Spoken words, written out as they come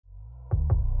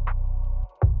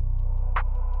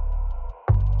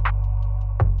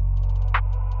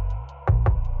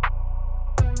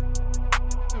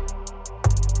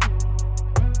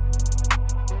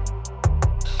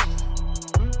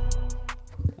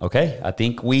Okay, I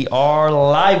think we are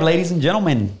live, ladies and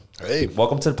gentlemen. Hey.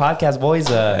 Welcome to the podcast, boys.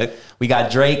 We got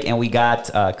Drake and we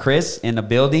got Chris in the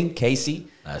building, Casey.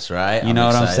 That's right. You know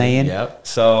what I'm saying? Yep.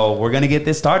 So we're going to get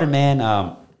this started, man.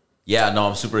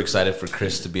 I'm super excited for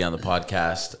Chris to be on the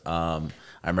podcast.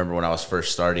 I remember when I was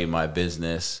first starting my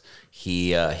business, he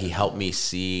helped me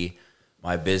see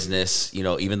my business, you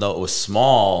know, even though it was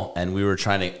small and we were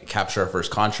trying to capture our first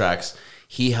contracts,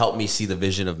 he helped me see the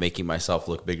vision of making myself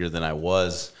look bigger than I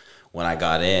was when I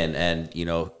got in. And, you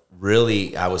know,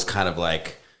 really, I was kind of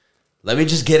like, let me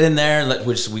just get in there and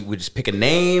we just pick a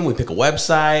name, we pick a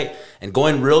website, and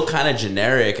going real kind of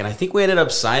generic. And I think we ended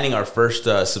up signing our first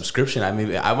subscription. I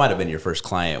mean, I might have been your first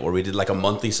client where we did like a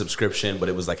monthly subscription, but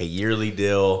it was like a yearly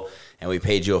deal, and we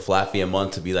paid you a flat fee a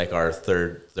month to be like our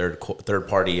third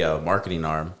party marketing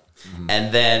arm. Mm-hmm.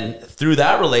 And then through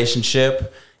that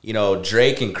relationship, you know,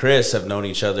 Drake and Chris have known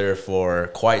each other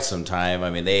for quite some time. I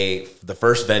mean, the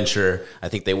first venture, I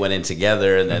think they went in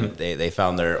together, and then they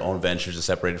found their own ventures and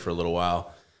separated for a little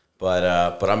while. But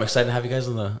I'm excited to have you guys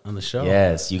on the show.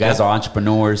 Yes, you guys are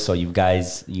entrepreneurs, so you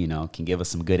guys, you know, can give us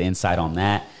some good insight on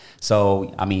that.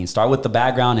 So, I mean, start with the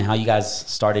background and how you guys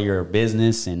started your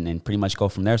business, and pretty much go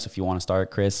from there. So, if you want to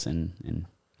start, Chris, and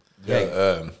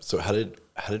So how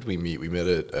did we meet? We met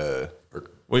at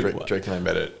Drake and I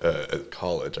met at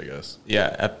college, I guess.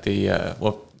 Yeah, at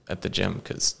the gym,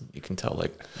 because you can tell,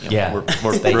 like, you know, Yeah. we're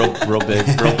real big, real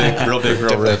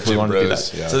ripped. We want to do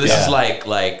that. Yeah. So this is like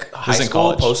high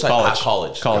school,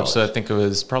 college. So I think it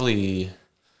was probably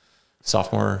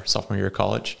sophomore year of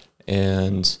college,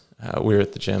 and we were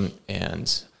at the gym,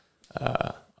 and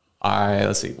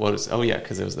because it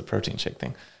was the protein shake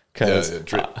thing.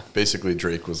 Basically,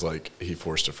 Drake was like, he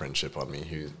forced a friendship on me.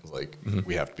 He was like,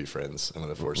 we have to be friends. I'm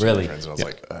going to force you to be friends. And I was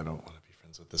like, I don't want to be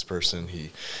friends with this person.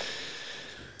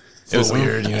 It was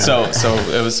weird. You know? So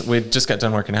it was, we just got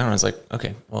done working out, and I was like,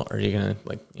 okay, well, are you going to,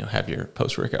 like, you know, have your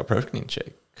post-workout protein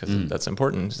shake? Because that's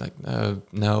important. He's like,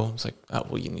 no. I was like, oh,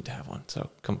 well, you need to have one. So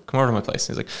come over to my place.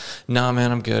 And he's like, no,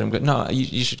 man, I'm good. No,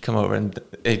 you should come over. And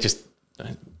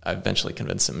I eventually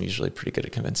convinced him. I'm usually pretty good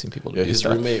at convincing people to do his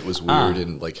stuff. roommate was weird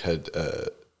and like had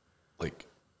a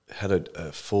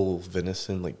full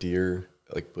venison, like deer,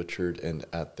 like butchered and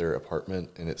at their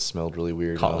apartment, and it smelled really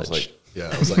weird. College. And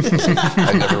I was like,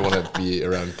 I never want to be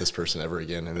around this person ever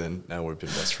again. And then now we've been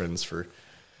best friends for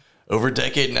over a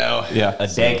decade now. Yeah, a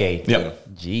decade. Yeah.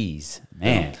 Jeez,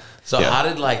 man. So how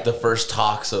did like the first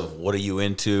talks of what are you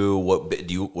into?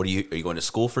 Are you going to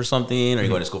school for something? Are you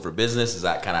going to school for business? Is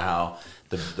that kind of how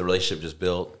the relationship just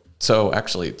built? So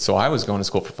I was going to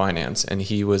school for finance, and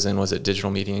he was in, was it digital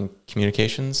media and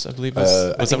communications, I believe?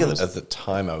 I think at the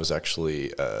time I was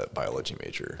actually a biology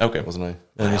major. Okay. Wasn't I?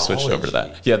 Then he switched over to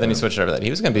that. Yeah, then he switched over to that. He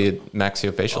was going to be a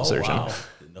maxillofacial surgeon. Wow.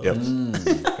 Yep.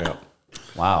 Yeah.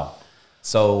 Wow.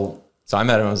 So I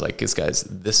met him, I was like, this guy's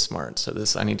this smart, so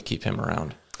I need to keep him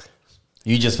around.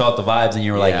 you just felt the vibes, and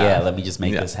you were like, Yeah. let me just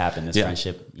make this happen, this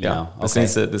friendship. You know? This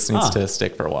Okay. needs to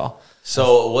stick for a while.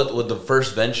 So what with the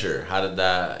first venture? How did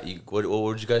that? What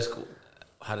did you guys?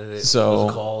 How did it? what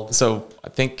was it called? So I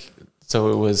think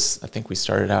we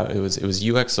started out. It was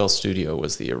UXL Studio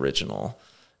was the original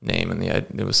name, and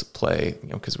it was a play, you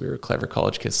know, because we were clever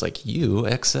college kids, like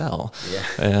UXL. Yeah.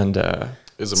 And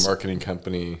It was a marketing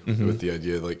company with the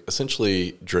idea, like,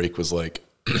 essentially Drake was like,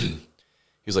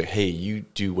 he was like, hey, you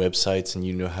do websites and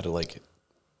you know how to like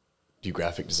do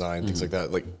graphic design, things like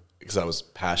that. Like, because I was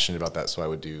passionate about that. So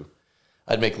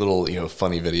I'd make little, you know,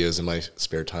 funny videos in my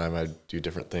spare time. I'd do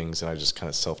different things, and I just kind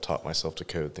of self-taught myself to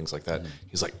code, things like that.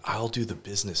 He's like, I'll do the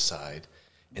business side,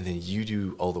 and then you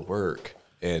do all the work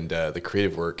and the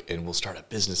creative work, and we'll start a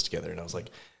business together. And I was like,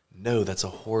 no, that's a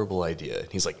horrible idea.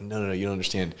 And he's like, no, you don't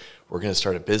understand. We're going to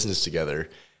start a business together.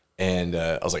 And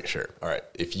I was like, sure. All right.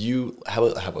 How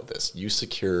about this? You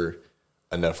secure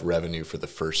enough revenue for the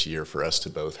first year for us to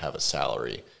both have a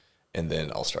salary, and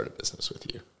then I'll start a business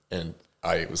with you. And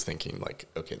I was thinking, like,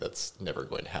 okay, that's never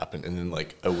going to happen. And then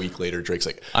like a week later, Drake's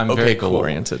like, I'm okay, very cool.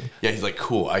 goal-oriented. Yeah, he's like,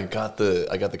 cool. I got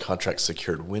the contract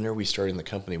secured. When are we starting the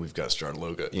company? We've got to start a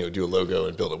logo, you know, do a logo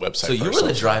and build a website. So you were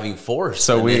the driving force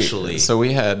initially.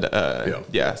 We had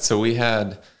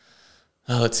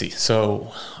let's see.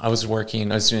 So I was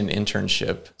doing an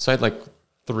internship. So I had like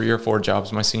 3 or 4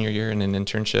 jobs my senior year in an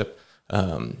internship.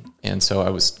 And so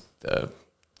the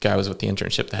guy was with the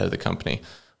internship, the head of the company,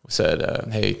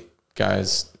 said, hey,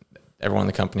 guys, everyone in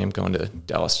the company, I'm going to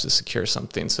Dallas to secure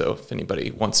something. So if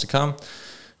anybody wants to come,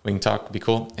 we can talk, be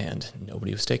cool. And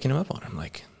nobody was taking him up on it. I'm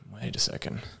like, wait a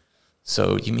second.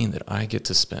 So you mean that I get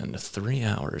to spend 3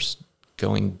 hours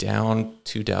going down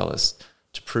to Dallas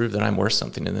to prove that I'm worth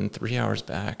something, and then 3 hours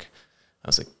back? I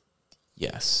was like,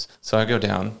 Yes. So I go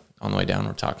down. On the way down,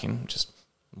 we're talking. Just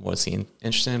what's he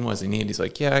interested in? What does he need? He's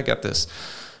like, yeah, I got this.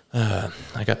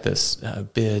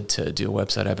 Bid to do a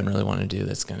website I've been really wanting to do.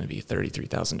 That's going to be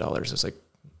 $33,000. I was like,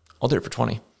 I'll do it for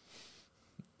 20.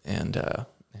 And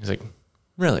he's like,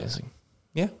 really? I was like,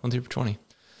 yeah, I'll do it for 20.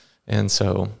 And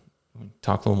so we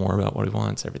talk a little more about what he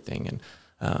wants, everything. And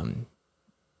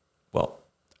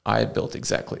I had built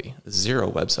exactly 0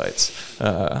 websites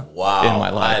Wow, in my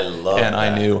life. I love and that.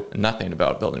 I knew nothing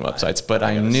about building websites, but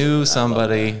I knew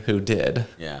somebody who did.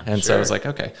 Yeah, and so I sure. was like,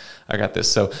 okay, I got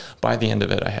this. So by the end of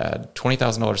it, I had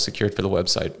 $20,000 secured for the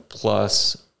website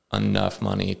plus enough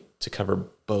money to cover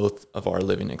both of our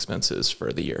living expenses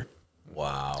for the year.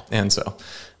 Wow. And so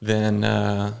then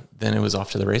it was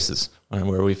off to the races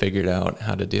where we figured out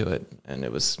how to do it. And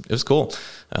it was cool.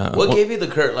 What gave you the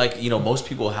courage? Like, most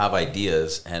people have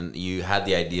ideas, and you had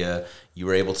the idea, you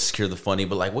were able to secure the funding,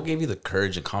 but like, what gave you the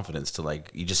courage and confidence to,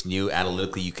 like, you just knew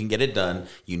analytically you can get it done.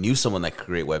 You knew someone that could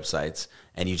create websites,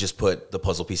 and you just put the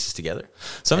puzzle pieces together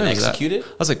and executed?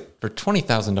 I was like, for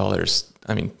 $20,000,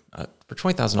 for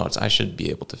 $20,000, I should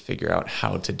be able to figure out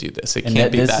how to do this. It can't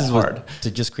be that hard.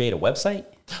 To just create a website?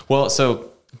 Well, so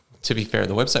to be fair,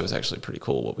 the website was actually pretty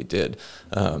cool what we did.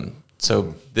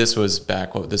 So this was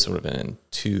back, this would have been in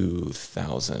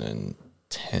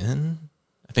 2010.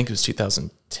 I think it was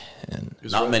 2010.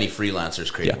 Not many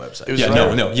freelancers creating websites.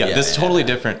 This is totally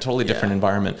different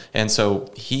environment. And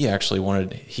so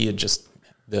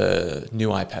the new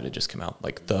iPad had just come out,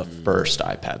 like the first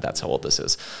iPad. That's how old this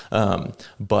is.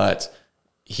 But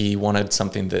he wanted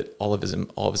something that all of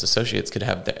his associates could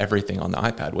have everything on the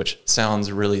iPad, which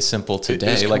sounds really simple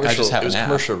today. Like, I just have an app.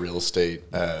 Commercial real estate.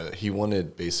 He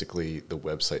wanted basically the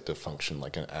website to function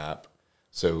like an app.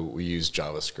 So we used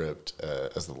JavaScript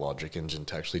as the logic engine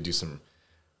to actually do some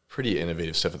pretty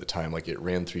innovative stuff at the time. Like, it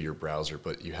ran through your browser,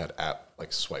 but you had app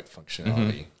like swipe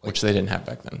functionality, which they didn't have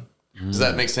back then. Does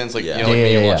that make sense? Like,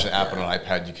 when you watch an app on an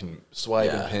iPad, you can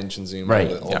swipe and pinch and zoom,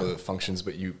 right. all the functions,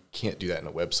 but you can't do that in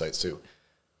a website. So,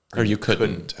 or you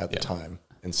couldn't at the time.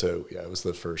 And so, it was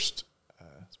the first.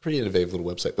 It's a pretty innovative little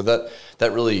website, but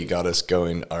that really got us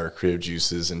going, our creative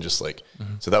juices, and just like,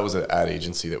 so that was an ad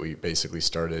agency that we basically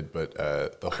started. But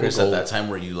the Chris, whole at goal, that time,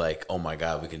 were you like, oh my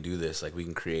God, we can do this? Like, we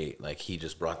can create, like, he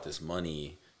just brought this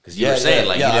money. Because you were saying,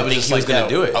 you didn't think he was going to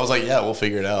do it. I was like, yeah, we'll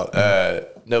figure it out.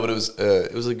 No, but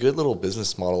it was a good little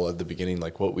business model at the beginning.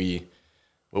 Like, what we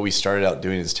started out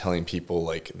doing is telling people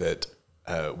like that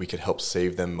we could help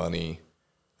save them money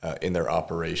in their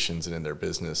operations and in their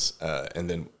business, and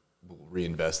then we'll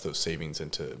reinvest those savings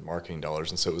into marketing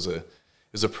dollars. And so it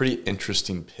was a pretty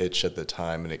interesting pitch at the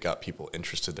time, and it got people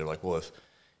interested. They're like, well, if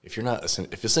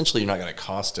essentially you're not going to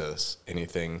cost us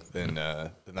anything, then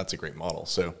that's a great model.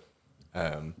 So.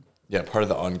 Part of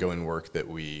the ongoing work that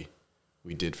we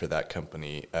did for that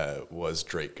company was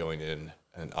Drake going in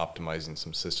and optimizing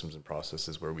some systems and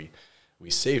processes where we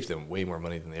saved them way more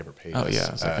money than they ever paid us. Oh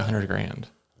yeah, it's like $100,000.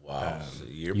 Wow. So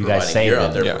you're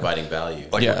out there providing value.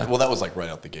 Well, that was like right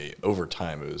out the gate. Over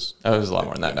time, it was a lot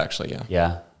more than that, actually.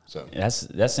 Yeah. So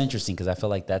that's interesting, because I feel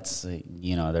like that's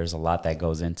there's a lot that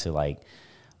goes into like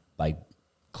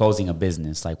closing a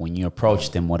business. Like, when you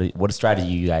approach them, what strategy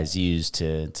you guys use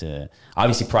to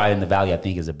obviously pride in the value, I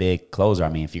think, is a big closer. I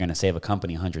mean, if you're going to save a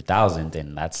company $100,000,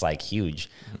 then that's like huge.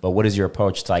 But what is your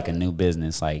approach to like a new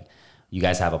business? Like, you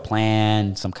guys have a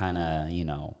plan, some kind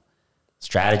of,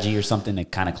 strategy or something to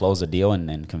kind of close a deal and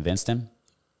then convince them?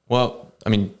 Well, I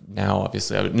mean, now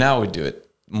obviously now we do it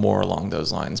more along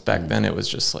those lines. Back then it was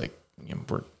just like,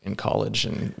 we're in college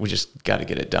and we just got to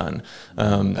get it done.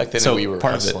 back then so we were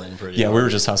part hustling of it, pretty hard. we were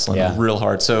just hustling real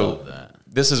hard. So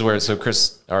this is where,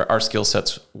 Chris, our skill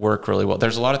sets work really well.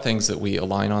 There's a lot of things that we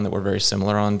align on that we're very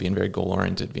similar on, being very goal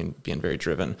oriented, being very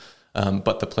driven.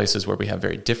 But the places where we have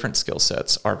very different skill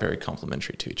sets are very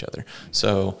complementary to each other.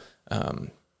 So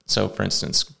for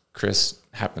instance, Chris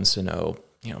happens to know,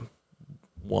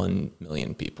 1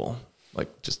 million people,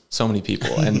 like just so many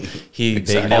people, and he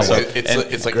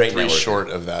it's like three short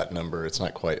of that number. It's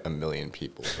not quite 1 million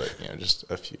people, but just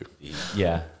a few.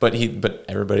 Yeah. But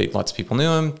everybody, lots of people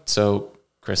knew him. So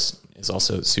Chris is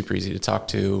also super easy to talk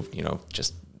to,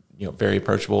 very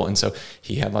approachable. And so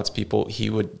he had lots of people. He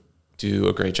would do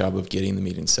a great job of getting the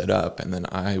meeting set up. And then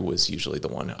I was usually the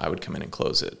one, I would come in and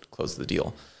close the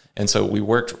deal. And so we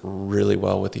worked really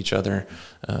well with each other.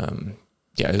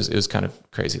 It was kind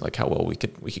of crazy, like how well we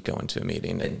could go into a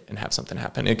meeting and have something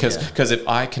happen. Because if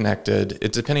I connected,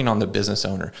 it's depending on the business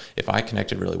owner. If I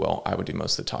connected really well, I would do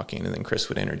most of the talking, and then Chris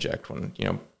would interject when,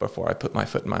 before I put my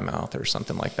foot in my mouth or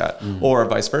something like that, or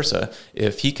vice versa.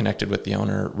 If he connected with the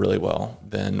owner really well,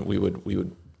 then we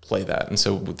would display that. And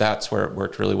so that's where it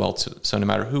worked really well. So no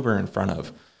matter who we're in front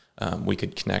of, we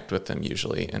could connect with them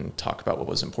usually and talk about what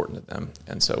was important to them.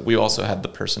 And so we also had the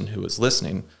person who was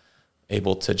listening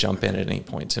able to jump in at any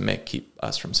point to keep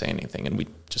us from saying anything. And we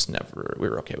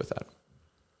were okay with that.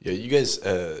 Yeah, you guys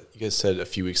said a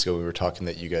few weeks ago we were talking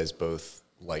that you guys both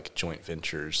like joint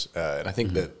ventures, and I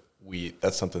think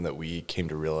that's something that we came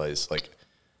to realize like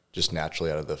just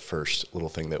naturally out of the first little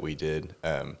thing that we did.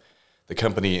 The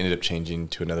company ended up changing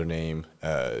to another name.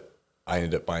 I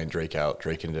ended up buying Drake out.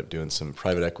 Drake ended up doing some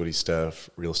private equity stuff,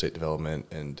 real estate development,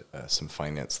 and some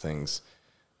finance things,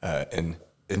 and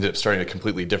ended up starting a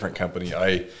completely different company.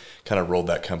 I kind of rolled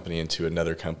that company into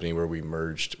another company where we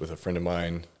merged with a friend of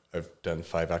mine. I've done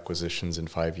 5 acquisitions in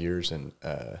 5 years, and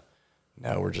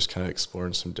now we're just kind of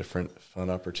exploring some different fun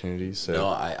opportunities. So. No,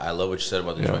 I love what you said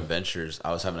about the joint ventures.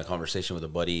 I was having a conversation with a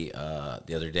buddy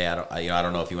the other day. I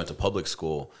don't know if you went to public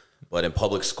school, but in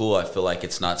public school, I feel like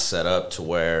it's not set up to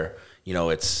where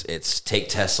it's take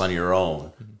tests on your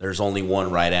own. There's only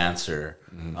one right answer.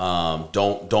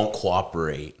 Don't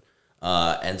cooperate.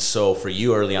 And so for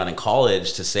you early on in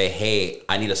college to say, hey,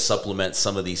 I need to supplement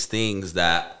some of these things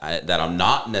that I'm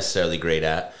not necessarily great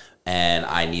at, and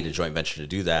I need a joint venture to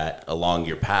do that. Along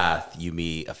your path, you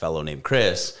meet a fellow named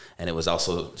Chris, and it was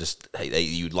also just hey,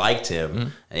 you liked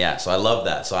him. Yeah, so I love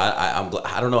that. So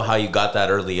I don't know how you got that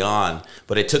early on,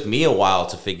 but it took me a while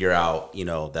to figure out,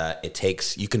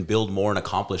 that you can build more and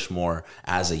accomplish more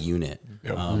as a unit.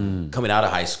 Yep. Coming out of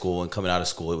high school and coming out of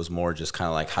school, it was more just kind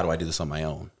of like, how do I do this on my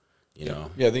own? Yeah,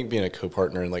 I think being a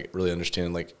co-partner and like really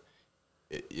understanding like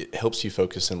it helps you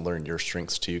focus and learn your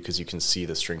strengths too, because you can see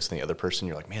the strengths in the other person.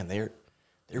 You're like, man, they're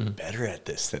better at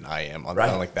this than I am on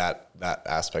like that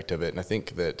aspect of it, and I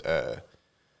think that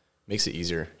makes it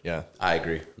easier. Yeah, I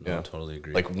agree. No, I totally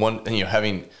agree. Like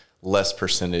having less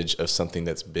percentage of something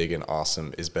that's big and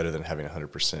awesome is better than having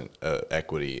 100%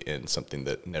 equity in something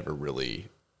that never really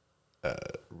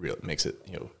makes it.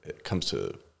 It comes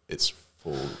to its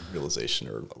full realization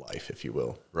or life, if you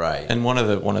will. Right. And one of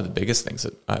the biggest things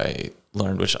that I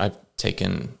learned, which I've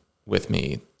taken with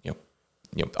me,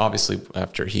 obviously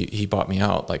after he bought me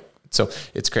out, like, so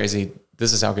it's crazy.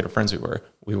 This is how good of friends we were.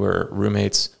 We were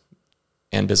roommates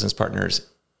and business partners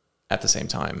at the same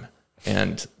time.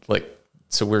 And like,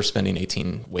 so we're spending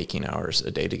 18 waking hours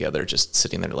a day together, just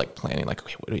sitting there like planning, like,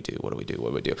 okay, what do we do? What do we do? What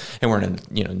do we do? And we're in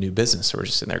a new business. So we're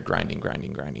just sitting there grinding.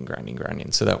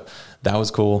 So that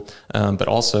was cool. But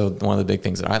also one of the big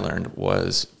things that I learned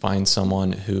was find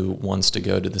someone who wants to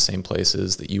go to the same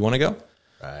places that you want to go.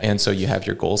 Right. And so you have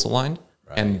your goals aligned.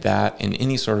 Right. And that in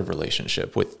any sort of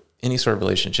relationship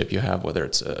you have, whether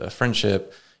it's a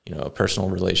friendship, a personal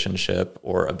relationship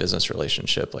or a business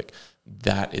relationship, like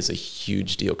that is a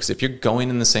huge deal. Because if you're going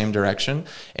in the same direction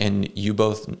and you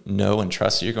both know and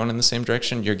trust that you're going in the same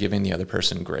direction, you're giving the other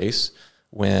person grace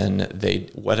when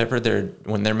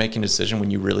they're making a decision, when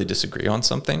you really disagree on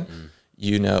something,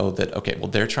 you know that, okay, well,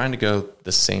 they're trying to go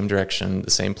the same direction,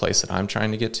 the same place that I'm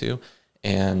trying to get to.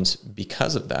 And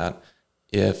because of that,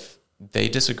 if they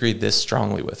disagree this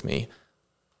strongly with me,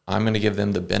 I'm going to give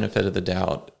them the benefit of the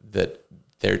doubt that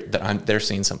they're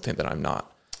seeing something that I'm not.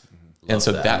 And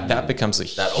so that becomes a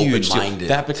huge deal.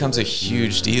 That becomes a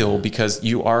huge deal, because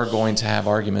you are going to have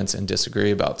arguments and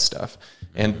disagree about stuff.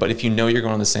 But if you know you're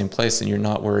going to the same place, then you're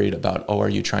not worried about, are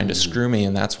you trying to screw me?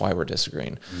 And that's why we're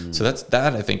disagreeing. So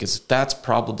I think that's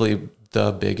probably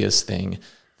the biggest thing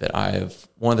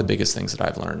one of the biggest things that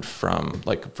I've learned from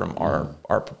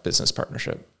our business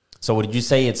partnership. So would you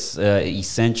say it's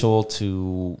essential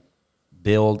to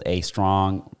build a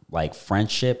strong like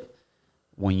friendship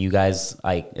when you guys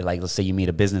like let's say you meet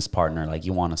a business partner, like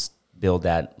you want to build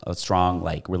a strong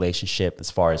like relationship as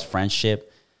far as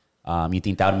friendship? You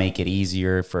think that would make it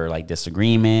easier for like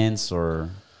disagreements?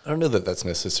 Or I don't know that that's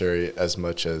necessary as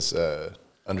much as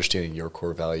understanding your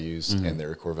core values and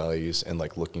their core values and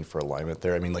like looking for alignment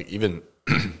there. I mean, like even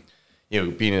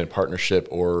being in a partnership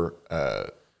or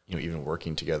even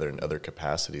working together in other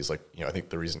capacities, like I think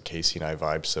the reason Casey and I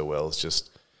vibe so well is just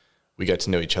we got to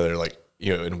know each other, like,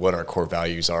 and what our core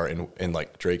values are. And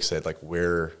like Drake said, like,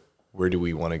 where do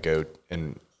we want to go,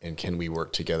 and can we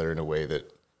work together in a way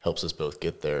that helps us both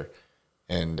get there?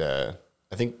 And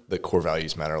I think the core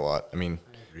values matter a lot. I mean,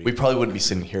 we probably wouldn't be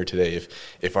sitting here today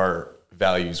if our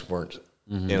values weren't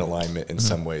in alignment in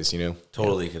some ways,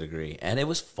 Totally could agree. And it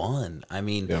was fun. I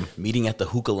mean, meeting at the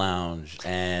hookah lounge,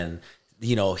 and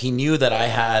he knew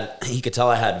that he could tell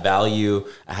I had value,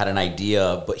 I had an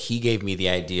idea, but he gave me the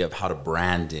idea of how to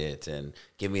brand it and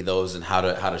give me those and how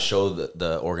to show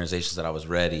the organizations that I was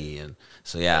ready. And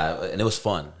so, and it was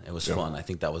fun. It was fun. I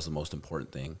think that was the most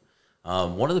important thing.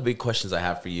 One of the big questions I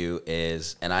have for you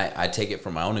is, and I take it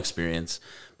from my own experience,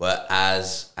 but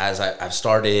as I've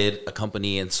started a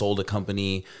company and sold a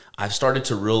company, I've started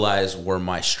to realize where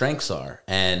my strengths are.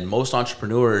 And most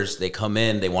entrepreneurs, they come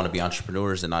in, they want to be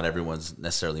entrepreneurs, and not everyone's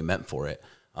necessarily meant for it.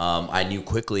 I knew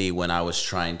quickly when I was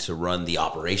trying to run the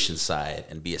operations side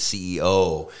and be a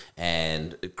CEO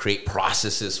and create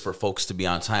processes for folks to be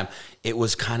on time, it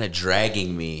was kind of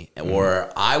dragging me,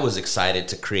 where I was excited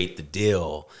to create the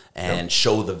deal and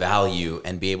show the value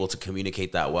and be able to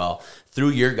communicate that well. Through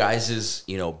your guys'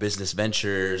 business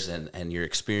ventures and your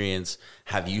experience,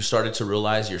 have you started to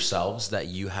realize yourselves that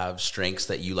you have strengths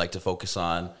that you like to focus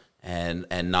on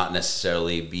and not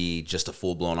necessarily be just a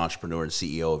full-blown entrepreneur and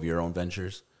CEO of your own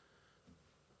ventures?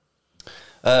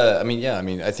 I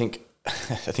think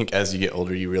I think as you get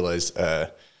older, you realize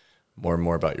more and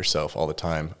more about yourself all the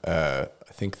time. I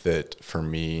think that for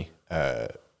me,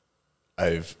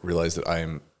 I've realized that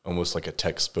I'm almost like a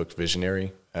textbook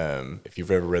visionary. If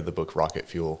you've ever read the book Rocket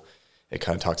Fuel, it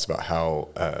kind of talks about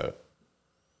how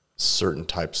certain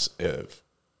types of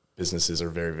businesses are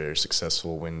very, very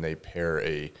successful when they pair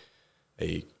a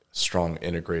strong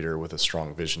integrator with a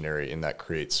strong visionary, and that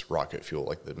creates rocket fuel,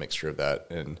 like the mixture of that.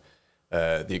 And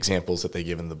the examples that they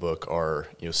give in the book are,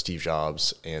 Steve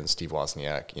Jobs and Steve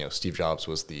Wozniak. Steve Jobs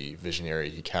was the visionary.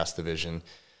 He cast the vision,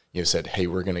 said, hey,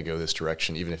 we're going to go this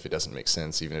direction, even if it doesn't make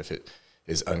sense, even if it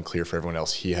is unclear for everyone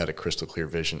else. He had a crystal clear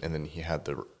vision, and then he had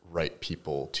the right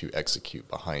people to execute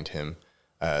behind him.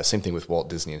 Same thing with Walt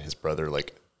Disney and his brother.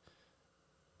 Like,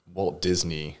 Walt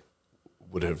Disney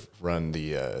would have run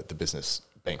the business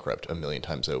bankrupt a million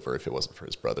times over if it wasn't for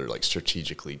his brother, like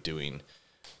strategically doing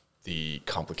the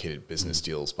complicated business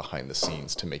deals behind the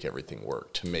scenes to make everything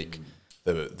work, to make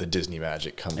the Disney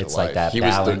magic come to life. Like that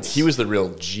balance. He was the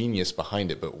real genius behind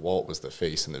it, but Walt was the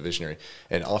face and the visionary.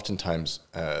 And oftentimes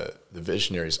the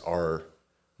visionaries are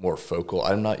more focal.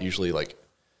 I'm not usually like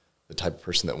the type of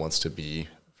person that wants to be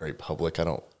very public. I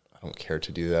don't care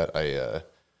to do that.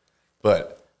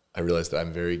 But I realized that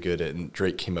I'm very good at, and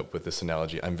Drake came up with this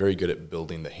analogy, I'm very good at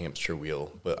building the hamster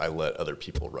wheel, but I let other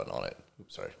people run on it.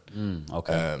 Oops, sorry.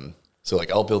 Okay. So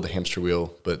like I'll build the hamster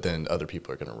wheel, but then other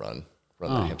people are going to run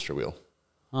the hamster wheel.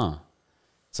 Huh.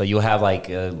 So you'll have like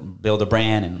build a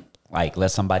brand and like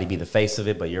let somebody be the face of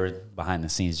it, but you're behind the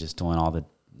scenes just doing all the,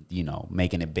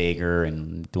 making it bigger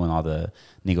and doing all the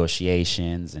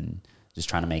negotiations and just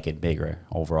trying to make it bigger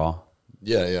overall.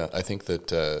 Yeah. I think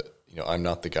that, I'm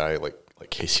not the guy like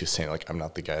Casey was saying, like, I'm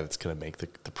not the guy that's going to make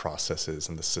the processes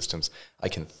and the systems. I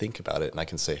can think about it and I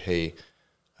can say, hey,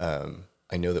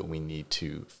 I know that we need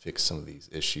to fix some of these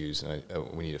issues, and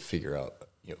we need to figure out,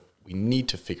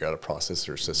 a process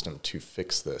or system to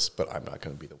fix this, but I'm not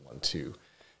going to be the one to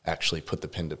actually put the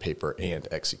pen to paper and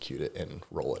execute it and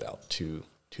roll it out to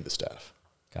the staff.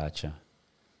 Gotcha.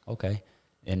 Okay.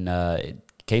 And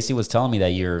Casey was telling me that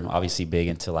you're obviously big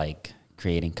into like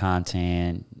creating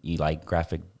content, you like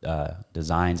graphic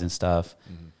designs and stuff.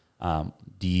 Mm-hmm.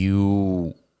 Do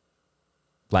you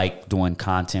like doing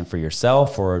content for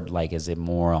yourself, or like is it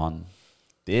more on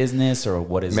business, or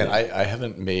what is it? I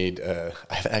haven't I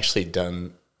haven't actually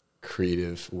done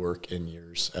creative work in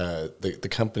years. The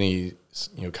company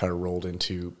kind of rolled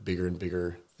into bigger and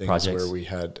bigger things. Projects. Where we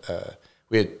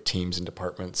had teams and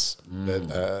departments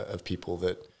of people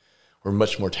that were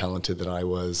much more talented than I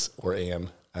was or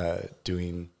am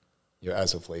doing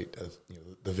as of late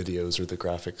the videos or the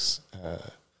graphics,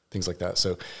 things like that.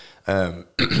 So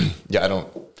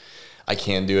I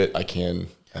can do it. I can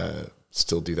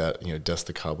still do that, dust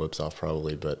the cobwebs off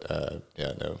probably, but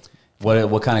no.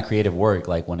 What kind of creative work,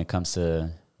 like when it comes to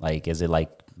like, is it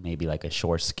like maybe like a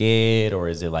short skit, or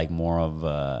is it like more of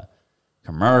a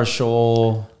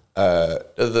commercial?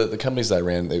 The companies that I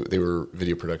ran, they were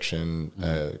video production,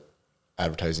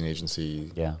 advertising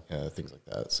agency, things like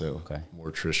that. So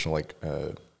more traditional, like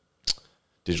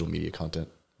digital media content.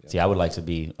 Yeah. See, I would like to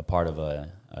be a part of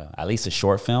at least a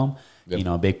short film,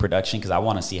 a big production, because I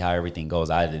want to see how everything goes.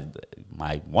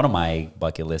 One of my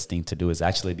bucket list thing to do is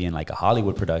actually be in like a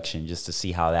Hollywood production, just to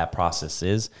see how that process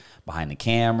is behind the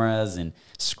cameras and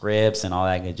scripts and all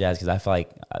that good jazz. Because I feel like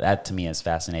that to me is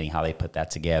fascinating, how they put that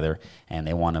together, and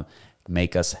they want to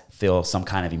make us feel some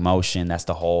kind of emotion. That's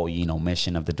the whole,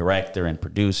 mission of the director and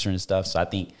producer and stuff. So I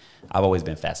think I've always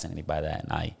been fascinated by that,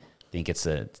 and I think it's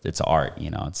art.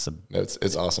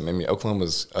 It's awesome. I mean,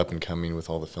 Oklahoma's up and coming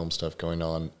with all the film stuff going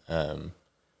on.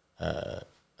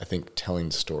 I think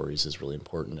telling stories is really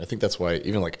important. I think that's why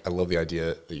even like I love the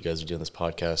idea that you guys are doing this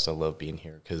podcast. I love being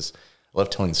here because I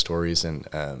love telling stories, and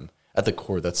at the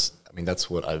core, that's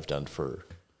what I've done for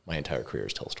my entire career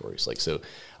is tell stories. Like, so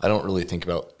I don't really think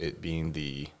about it being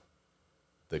the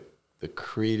the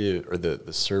creative or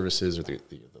the services or the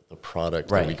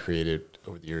product Right. that we created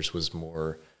over the years was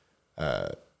more,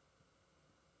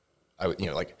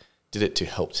 like did it to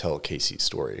help tell Casey's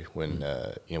story when,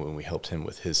 when we helped him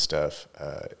with his stuff,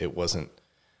 it wasn't,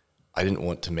 I didn't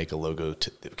want to make a logo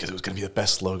because it was going to be the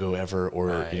best logo ever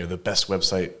or, the best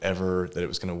website ever, that it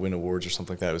was going to win awards or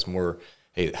something like that. It was more,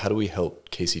 hey, how do we help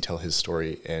Casey tell his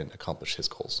story and accomplish his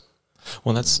goals?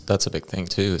 Well, that's a big thing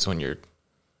too, is when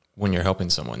you're helping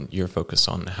someone, you're focused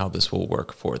on how this will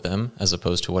work for them as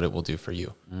opposed to what it will do for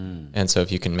you. And so if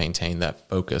you can maintain that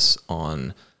focus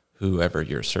on whoever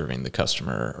you're serving, the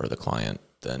customer or the client,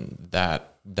 then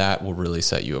that will really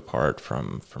set you apart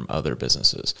from other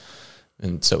businesses.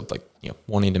 And so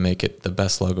wanting to make it the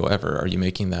best logo ever, are you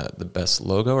making that the best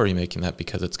logo, or are you making that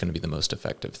because it's going to be the most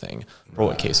effective thing for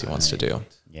what Casey wants to do?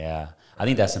 Yeah. I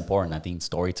think that's important. I think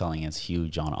storytelling is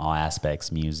huge on all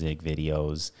aspects: music,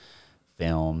 videos,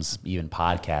 films, even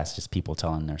podcasts, just people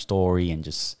telling their story, and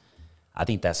just, I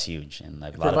think that's huge. And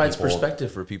like, It provides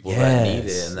perspective for people that need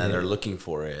it and that they're looking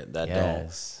for it, that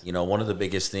don't. One of the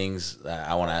biggest things that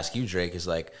I want to ask you, Drake, is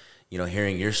like,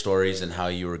 hearing your stories and how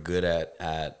you were good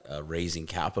at raising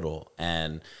capital,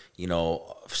 and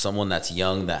someone that's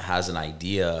young that has an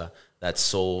idea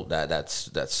that's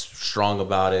that's strong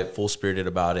about it, full spirited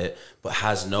about it, but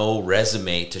has no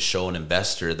resume to show an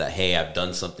investor that, hey, I've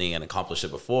done something and accomplished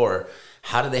it before.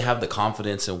 How do they have the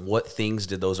confidence, and what things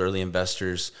did those early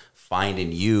investors find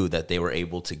in you that they were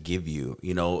able to give you?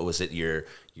 Was it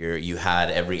you had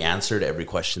every answer to every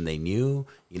question they knew?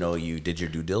 You did your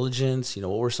due diligence.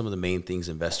 What were some of the main things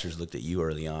investors looked at you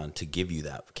early on to give you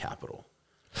that capital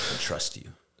and trust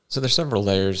you? So there's several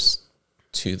layers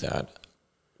to that.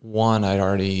 One, I'd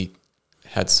already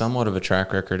had somewhat of a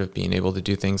track record of being able to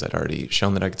do things. I'd already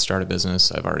shown that I could start a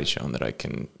business. I've already shown that I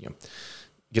can,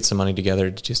 get some money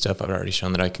together to do stuff. I've already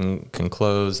shown that I can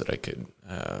close, that I could.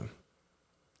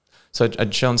 So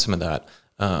I'd shown some of that.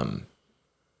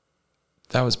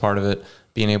 That was part of it.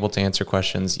 Being able to answer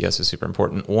questions, yes, is super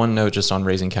important. One note just on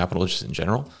raising capital, just in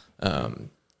general.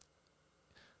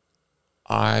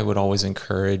 I would always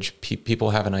encourage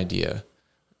people have an idea,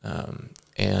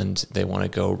 and they want to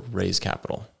go raise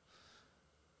capital.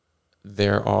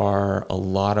 There are a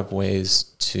lot of ways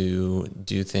to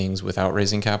do things without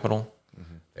raising capital.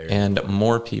 And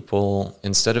more people,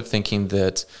 instead of thinking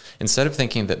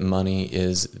that money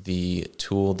is the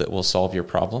tool that will solve your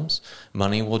problems,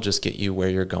 money will just get you where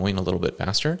you're going a little bit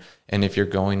faster. And if you're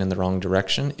going in the wrong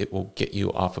direction, it will get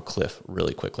you off a cliff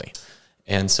really quickly.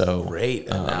 And so great.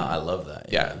 And now I love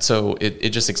that. Yeah. So it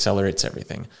just accelerates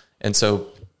everything. And so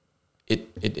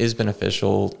it is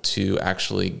beneficial to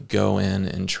actually go in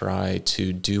and try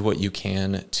to do what you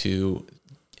can to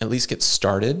at least get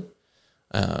started.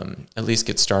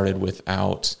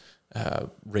 Without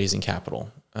raising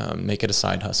capital. Make it a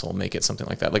side hustle, make it something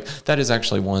like that. Like, that is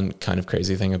actually one kind of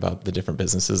crazy thing about the different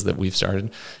businesses that we've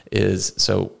started is,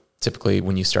 so typically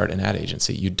when you start an ad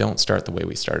agency, you don't start the way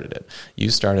we started it.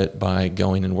 You start it by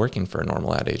going and working for a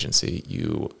normal ad agency.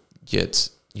 You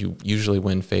usually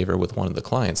win favor with one of the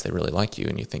clients. They really like you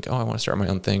and you think, oh, I want to start my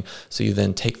own thing. So you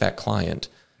then take that client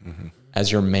as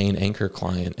your main anchor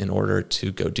client in order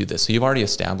to go do this. So you've already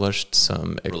established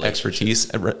some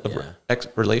expertise,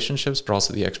 relationships, but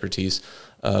also the expertise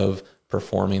of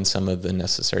performing some of the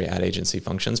necessary ad agency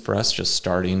functions. For us, just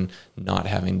starting, not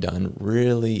having done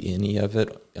really any of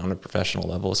it on a professional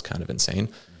level is kind of insane.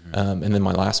 And then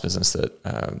my last business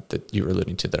that you were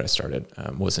alluding to that I started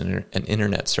was an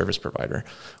internet service provider,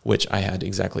 which I had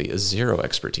exactly zero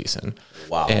expertise in.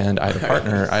 Wow! And I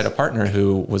had a partner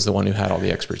who was the one who had all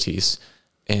the expertise.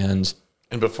 And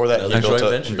before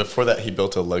that, he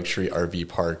built a luxury RV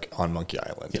park on Monkey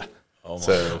Island. Yeah.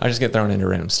 So I just get thrown into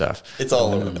random stuff. It's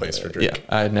all over the place for Drake. Yeah,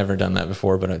 I had never done that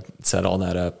before, but I set all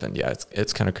that up, and yeah,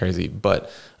 it's kind of crazy.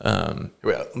 But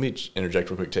wait, let me interject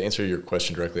real quick to answer your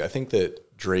question directly. I think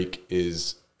that Drake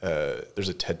is there's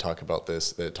a TED Talk about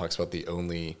this that talks about the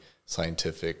only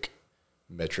scientific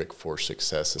metric for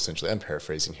success. Essentially, I'm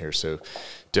paraphrasing here, so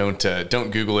don't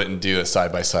Google it and do a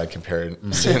side by side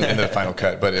comparison in the final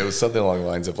cut. But it was something along the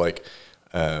lines of like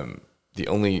the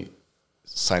only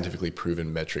scientifically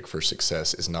proven metric for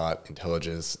success is not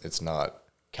intelligence, it's not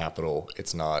capital,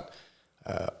 it's not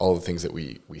all the things that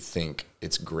we think.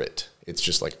 It's grit. It's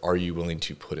just like, are you willing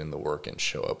to put in the work and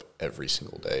show up every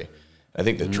single day? I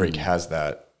think that Drake has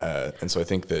that, and so I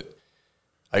think that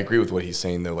I agree with what he's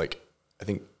saying though. Like, I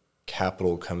think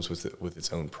capital comes with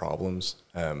its own problems.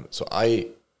 So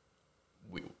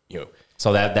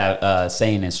So that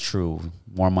saying is true.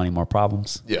 More money, more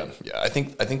problems. Yeah. I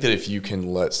think that if you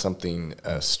can let something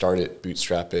start it,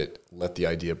 bootstrap it, let the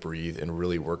idea breathe, and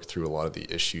really work through a lot of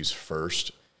the issues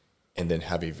first, and then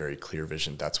have a very clear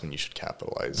vision, that's when you should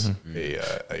capitalize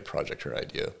a project or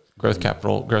idea. Growth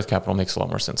capital makes a lot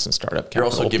more sense than startup capital. You're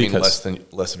also giving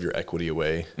less of your equity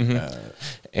away.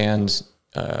 And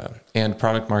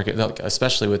product market, like,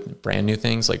 especially with brand new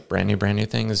things, like brand new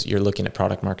things, you're looking at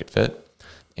product market fit.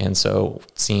 And so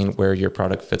seeing where your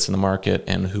product fits in the market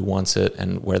and who wants it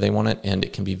and where they want it. And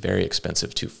it can be very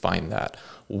expensive to find that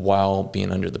while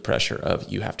being under the pressure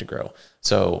of you have to grow.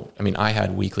 So, I mean, I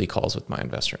had weekly calls with my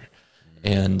investor,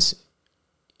 and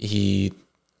he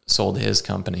sold his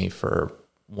company for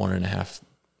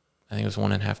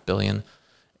 $1.5 billion.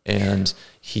 And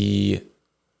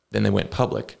then they went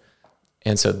public.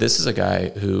 And so this is a guy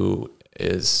who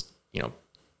is,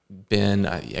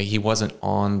 he wasn't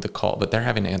on the call, but they're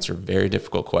having to answer very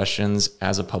difficult questions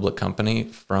as a public company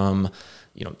from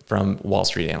Wall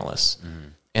Street analysts.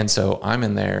 And so I'm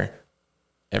in there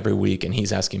every week and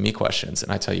he's asking me questions.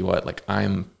 And I tell you what, like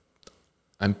I'm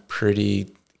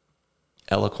pretty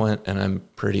eloquent and I'm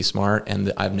pretty smart.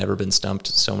 And I've never been stumped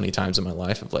so many times in my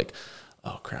life of like,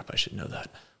 oh crap, I should know that.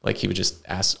 Like he would just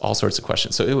ask all sorts of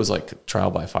questions. So it was like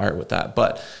trial by fire with that.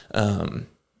 But,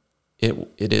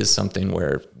 it is something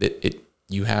where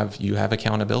you have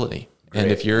accountability. Great.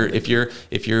 And if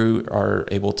you are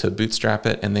able to bootstrap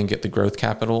it and then get the growth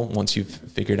capital once you've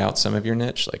figured out some of your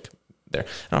niche, like there,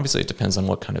 and obviously it depends on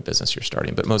what kind of business you're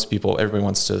starting, but everybody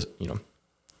wants to,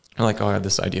 like, oh, I have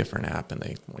this idea for an app and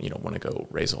they, want to go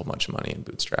raise a whole bunch of money and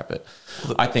bootstrap it.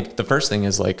 I think the first thing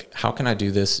is like, how can I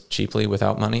do this cheaply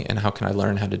without money? And how can I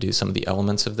learn how to do some of the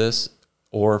elements of this,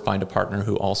 or find a partner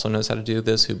who also knows how to do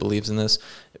this, who believes in this,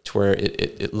 to where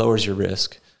it lowers your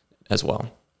risk as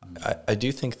well. I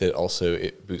do think that also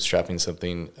bootstrapping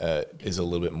something is a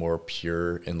little bit more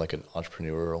pure in like an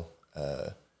entrepreneurial,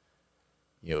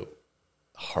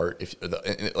 heart.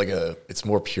 It's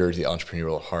more pure to the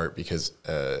entrepreneurial heart, because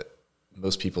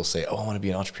most people say, "Oh, I want to be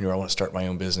an entrepreneur. I want to start my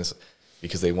own business,"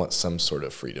 because they want some sort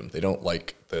of freedom. They don't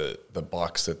like the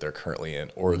box that they're currently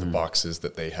in, or the boxes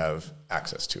that they have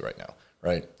access to right now.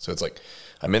 Right. So it's like,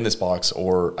 I'm in this box,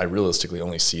 or I realistically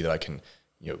only see that I can,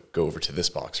 go over to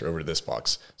this box or over to this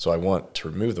box. So I want to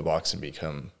remove the box and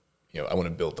become, I want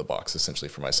to build the box essentially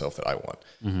for myself that I want.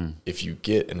 If you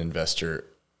get an investor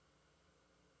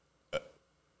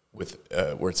with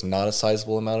where it's not a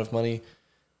sizable amount of money,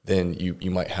 then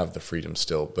you might have the freedom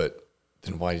still. But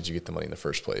then why did you get the money in the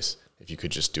first place if you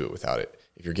could just do it without it?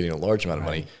 If you're getting a large amount of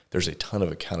money, there's a ton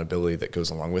of accountability that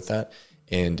goes along with that.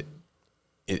 And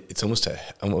it's almost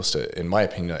in my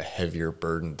opinion, a heavier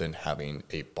burden than having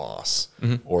a boss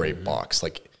or a box.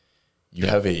 Like you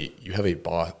have a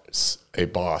boss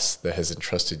that has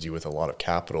entrusted you with a lot of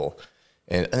capital,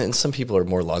 and some people are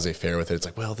more laissez-faire with it. It's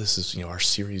like, well, this is our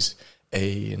Series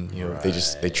A, and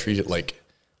they treat it like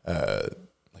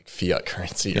fiat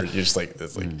currency, or you're just like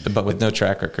this, like. But with no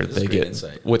track record, they get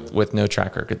with no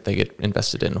track record, they get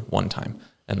invested in one time,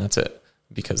 and that's it,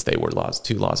 because they were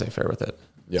too laissez-faire with it.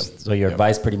 Yeah. So your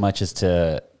advice pretty much is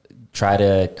to try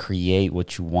to create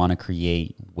what you want to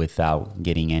create without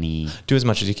getting any. Do as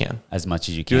much as you can. As much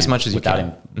as you can. Do as much as you can.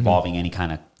 Without involving any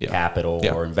kind of capital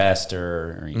or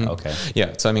investor. Or, okay.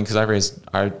 Yeah. So I mean, because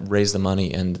I raised the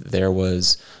money, and there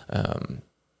was a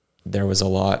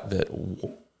lot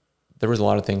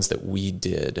of things that we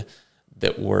did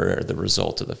that were the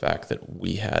result of the fact that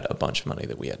we had a bunch of money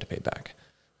that we had to pay back.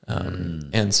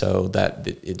 And so that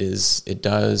it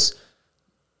does.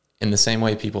 In the same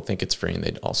way people think it's free, and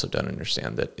they also don't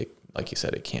understand that it, like you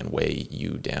said, it can weigh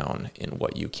you down in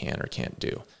what you can or can't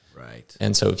do. Right.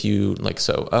 And so if you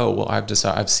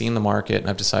I've seen the market and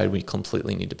I've decided we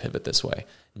completely need to pivot this way.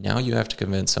 Now you have to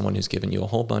convince someone who's given you a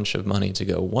whole bunch of money to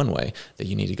go one way that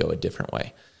you need to go a different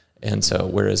way. And so,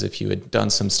 whereas if you had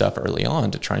done some stuff early on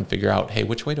to try and figure out, hey,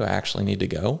 which way do I actually need to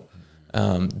go?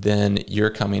 Then you're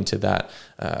coming to that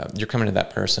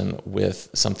person with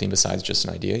something besides just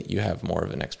an idea. You have more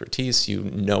of an expertise. You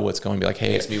know what's going to be like,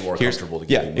 hey, it makes me more comfortable to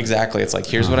get money. Exactly. It's like,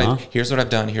 here's what I've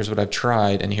done, here's what I've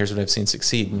tried, and here's what I've seen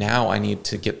succeed. Now I need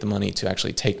to get the money to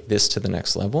actually take this to the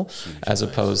next level, as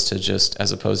opposed to just,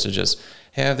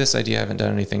 hey, I have this idea, I haven't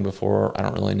done anything before, I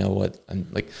don't really know what I'm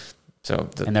like.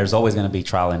 So and there's always going to be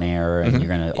trial and error, and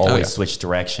you're going to always switch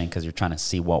direction, because you're trying to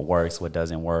see what works, what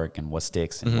doesn't work, and what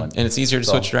sticks. And what, and it's easier to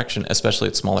switch direction, especially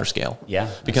at smaller scale. Yeah.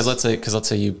 Because let's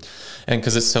say you, and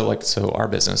because it's so our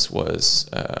business was,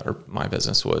 or my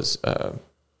business was,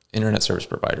 internet service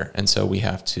provider. And so we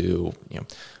have to,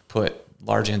 put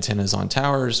large antennas on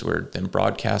towers. We're then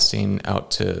broadcasting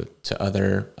out to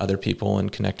other people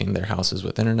and connecting their houses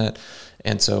with internet.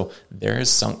 And so there is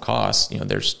sunk costs.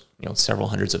 There's several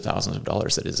hundreds of thousands of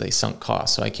dollars that is a sunk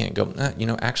cost. So I can't go,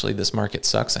 actually this market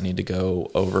sucks. I need to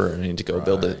go over and I need to go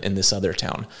build it in this other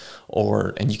town.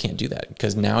 And you can't do that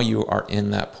because now you are in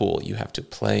that pool. You have to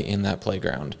play in that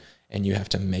playground and you have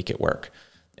to make it work.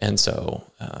 And so,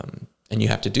 and you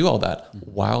have to do all that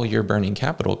while you're burning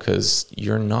capital because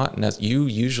you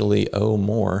usually owe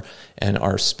more and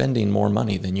are spending more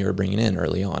money than you're bringing in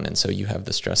early on. And so you have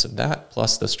the stress of that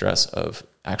plus the stress of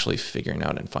actually figuring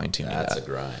out and fine tuning that. That's a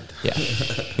grind. Yeah.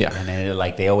 Yeah. And then,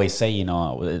 like they always say,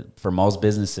 for most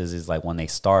businesses is like when they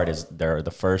start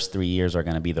the first 3 years are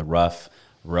going to be the rough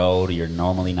road. You're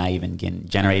normally not even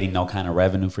generating no kind of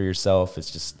revenue for yourself.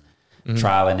 It's just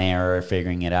trial and error,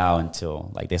 figuring it out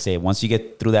until, like they say, once you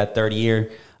get through that third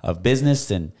year of business,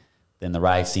 then the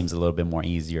ride seems a little bit more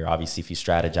easier. Obviously, if you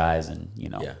strategize and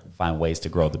find ways to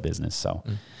grow the business. So,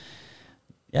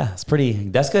 that's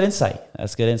good insight.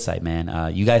 That's good insight,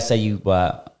 man. You guys say you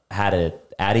had an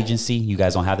ad agency. You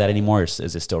guys don't have that anymore, or is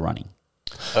it still running?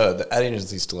 The ad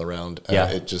agency is still around. Yeah.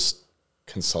 It just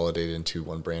consolidated into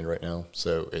one brand right now.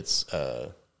 So it's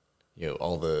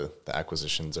all the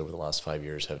acquisitions over the last 5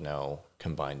 years have now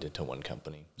combined into one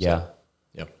company. Yeah.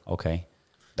 Yeah. Okay.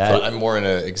 So I'm more in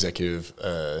an executive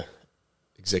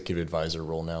advisor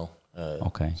role now.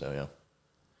 Okay. So yeah.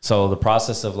 So the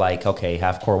process of like, okay,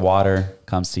 Half Court Water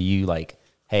comes to you like,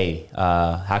 hey,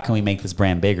 how can we make this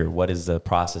brand bigger? What is the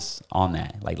process on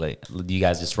that? Like, do you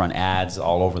guys just run ads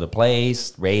all over the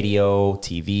place, radio,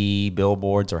 TV,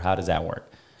 billboards, or how does that work?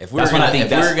 If we were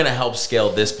going to help scale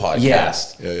this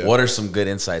podcast, what are some good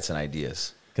insights and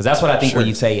ideas? Because that's what I think when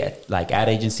you say like ad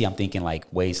agency, I'm thinking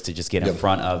like ways to just get in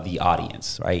front of the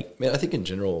audience, right? Man, I think in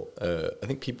general, I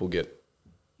think people get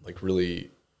like really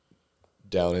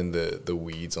down in the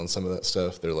weeds on some of that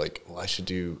stuff. They're like, well, I should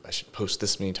post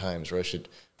this many times, or I should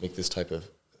make this type of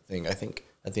thing. I think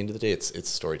at the end of the day, it's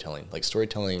storytelling. Like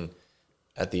storytelling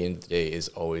at the end of the day is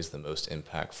always the most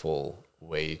impactful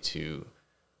way to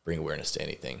bring awareness to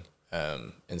anything.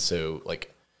 And so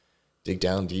like dig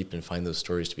down deep and find those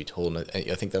stories to be told. And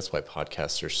I think that's why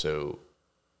podcasts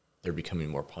they're becoming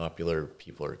more popular.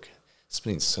 People are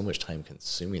spending so much time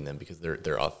consuming them because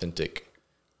they're authentic,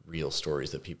 real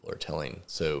stories that people are telling.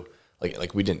 So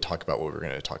like we didn't talk about what we were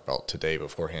going to talk about today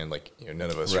beforehand. Like, none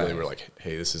of us really were like,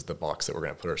 hey, this is the box that we're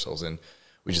going to put ourselves in.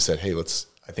 We just said, hey,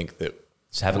 I think that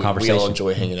just have a conversation. We all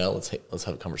enjoy hanging out. Let's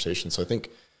have a conversation. So I think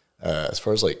as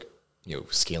far as like,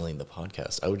 scaling the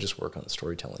podcast, I would just work on the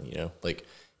storytelling, like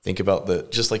think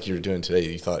about just like you were doing today.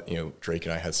 You thought, Drake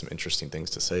and I had some interesting things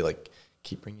to say, like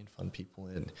keep bringing fun people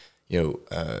in,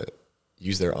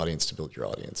 use their audience to build your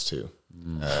audience too.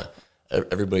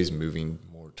 Everybody's moving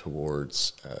more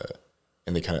towards,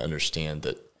 and they kind of understand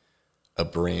that a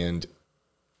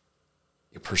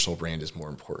personal brand is more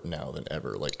important now than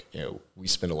ever. Like, we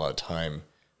spend a lot of time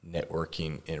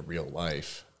networking in real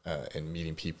life, and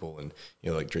meeting people. And,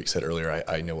 like Drake said earlier,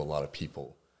 I know a lot of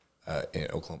people in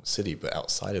Oklahoma City, but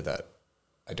outside of that,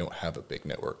 I don't have a big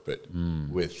network. But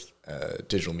with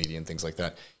digital media and things like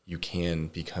that, you can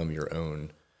become your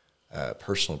own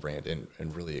personal brand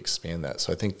and really expand that.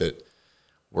 So I think that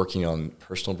working on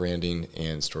personal branding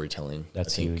and storytelling,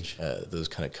 that's huge. Those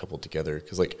kind of coupled together.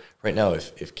 Because like right now,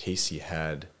 if Casey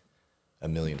had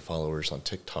 1 million followers on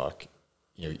TikTok,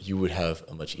 you would have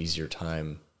a much easier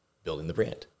time building the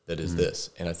brand that is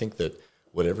this. And I think that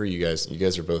whatever you guys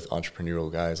are both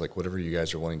entrepreneurial guys, like whatever you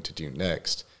guys are wanting to do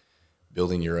next,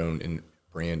 building your own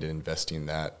brand and investing in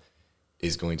that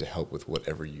is going to help with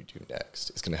whatever you do next.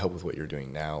 It's going to help with what you're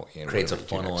doing now. And creates a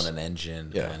funnel and an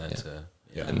engine. Yeah.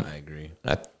 And I agree.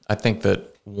 I think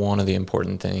that one of the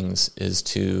important things is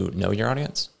to know your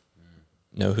audience,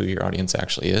 know who your audience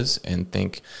actually is, and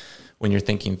think when you're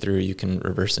thinking through, you can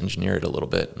reverse engineer it a little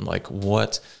bit. And like,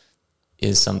 what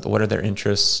are their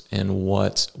interests and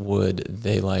what would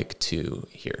they like to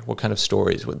hear? What kind of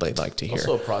stories would they like to hear?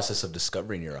 Also a process of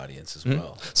discovering your audience as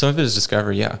well. Some of it is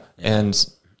discovery, yeah. And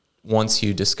once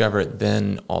you discover it,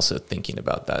 then also thinking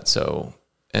about that. So,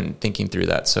 and thinking through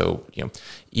that. So,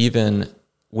 even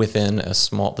within the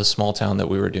small town that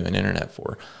we were doing internet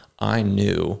for, I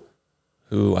knew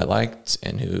who I liked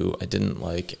and who I didn't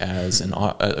like as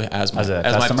my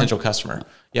potential customer.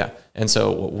 Yeah. And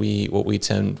so he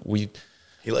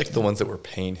liked the ones that were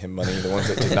paying him money, the ones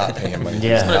that did not pay him money.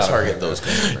 Yeah. He's going to target those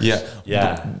customers.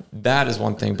 Yeah. That is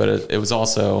one thing, but it was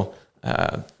also,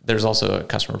 there's also a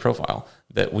customer profile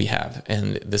that we have,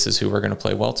 and this is who we're going to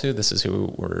play well to. This is who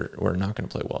we're not going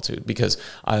to play well to, because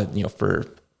for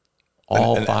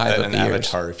all five of an the years.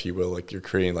 avatar, if you will. Like you're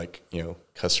creating like,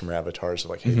 customer avatars of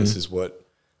like, hey, this is what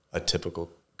a typical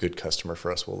good customer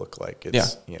for us will look like.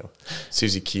 It's,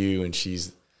 Susie Q, and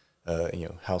she's,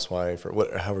 housewife,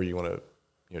 or however you want to,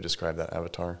 describe that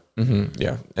avatar.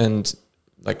 Yeah. And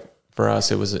like for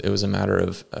us, it was a matter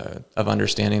of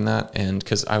understanding that. And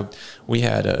cause we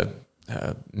had a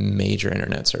major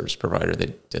internet service provider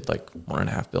that did like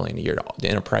 $1.5 billion a year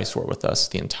in a price war with us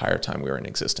the entire time we were in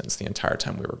existence, the entire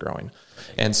time we were growing.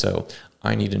 And so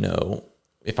I need to know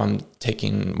if I'm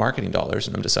taking marketing dollars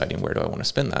and I'm deciding where do I want to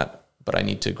spend that, but I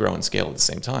need to grow and scale at the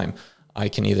same time. I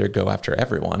can either go after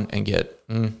everyone and get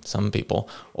some people,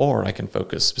 or I can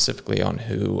focus specifically on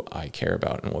who I care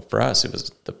about. And for us, it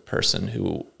was the person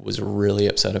who was really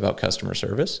upset about customer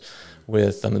service.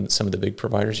 With some of the big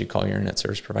providers, you call your internet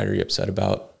service provider, you're upset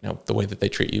about the way that they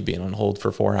treat you, being on hold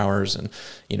for 4 hours, and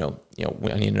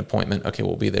I need an appointment. Okay,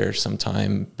 we'll be there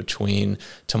sometime between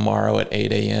tomorrow at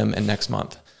 8 a.m. and next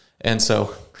month. And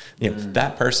so,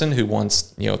 that person who wants,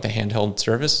 the handheld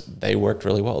service, they worked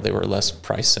really well. They were less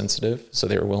price sensitive, so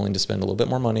they were willing to spend a little bit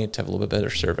more money to have a little bit better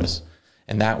service.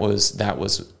 And that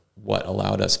was what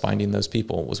allowed us, finding those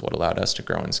people was what allowed us to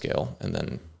grow and scale. And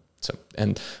then,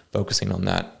 and focusing on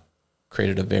that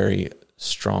created a very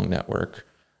strong network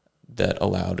that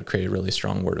allowed to create a really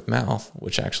strong word of mouth,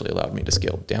 which actually allowed me to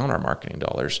scale down our marketing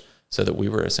dollars so that we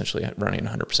were essentially running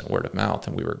 100% word of mouth,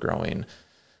 and we were growing.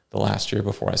 The last year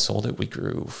before I sold it, we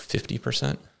grew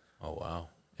 50%. Oh, wow.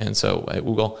 And so at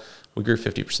Google, we grew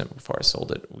 50% before I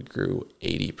sold it. We grew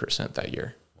 80% that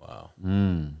year. Wow.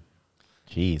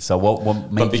 Geez. So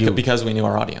what made you... Because we knew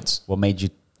our audience. What made you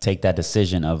take that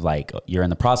decision of like, you're in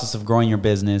the process of growing your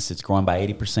business, it's growing by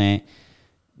 80%,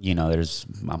 there's,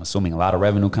 I'm assuming, a lot of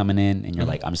revenue coming in, and you're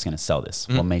like, I'm just going to sell this.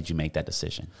 What made you make that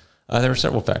decision? There were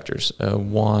several factors.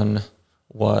 One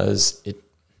was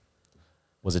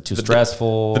Was it too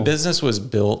stressful? The business was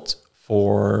built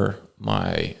for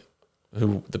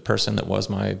the person that was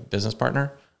my business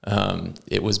partner.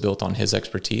 It was built on his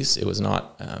expertise. It was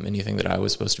not anything that I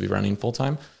was supposed to be running full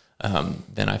time.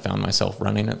 Then I found myself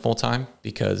running it full time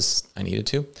because I needed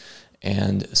to.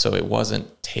 And so it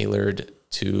wasn't tailored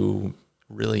to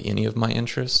really any of my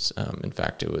interests. In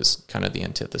fact, it was kind of the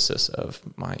antithesis of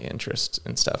my interests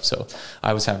and stuff. So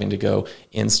I was having to go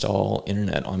install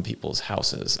internet on people's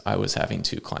houses. I was having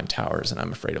to climb towers, and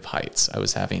I'm afraid of heights. I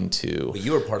was having to... But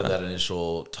you were part of that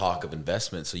initial talk of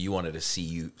investment, so you wanted to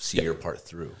see your part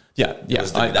through. Yeah.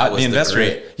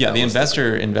 The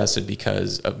investor invested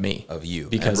because of me. Of you.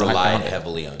 Because and relied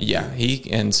heavily on you. Yeah.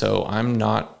 And so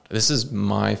this is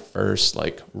my first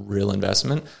real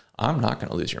investment. I'm not going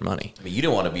to lose your money. I mean, you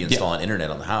didn't want to be installing internet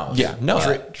on the house. Yeah, no.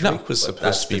 Drake was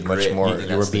supposed to be much more.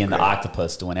 You were being the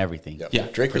octopus doing everything. Yeah,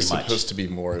 Drake was supposed to be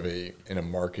more of in a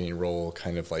marketing role,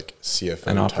 kind of like CFO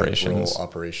and type role,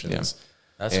 operations.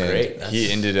 Yeah. That's great.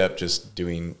 He ended up just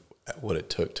doing what it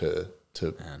took to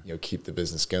keep the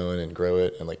business going and grow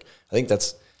it. And I think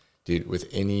that's, dude, with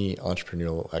any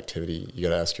entrepreneurial activity, you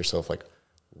got to ask yourself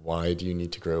why do you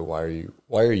need to grow? Why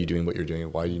are you doing what you're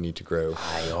doing? Why do you need to grow?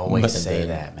 I always say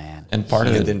that, man. And part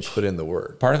of it, then put in the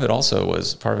work. Part of it also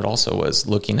was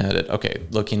looking at it. Okay,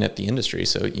 looking at the industry.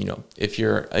 So if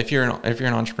you're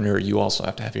an entrepreneur, you also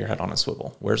have to have your head on a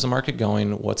swivel. Where's the market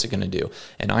going? What's it going to do?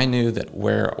 And I knew that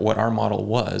what our model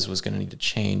was going to need to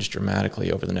change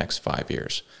dramatically over the next 5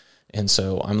 years. And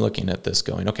so I'm looking at this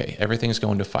going, okay, everything's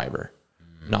going to fiber,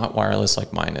 not wireless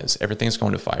like mine is. Everything's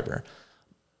going to fiber.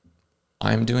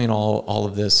 I'm doing all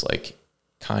of this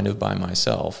kind of by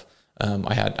myself.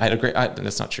 I had a great,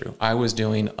 that's not true. I was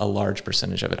doing a large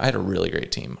percentage of it. I had a really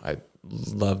great team. I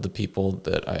love the people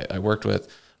that I worked with,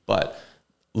 but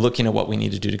looking at what we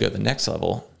need to do to go to the next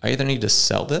level, I either need to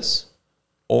sell this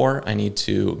or I need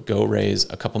to go raise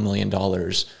a couple $1 million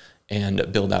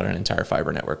and build out an entire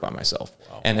fiber network by myself.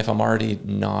 Wow. And if I'm already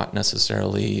not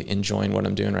necessarily enjoying what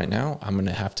I'm doing right now, I'm going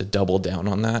to have to double down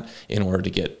on that in order to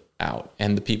get out.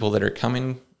 And the people that are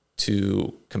coming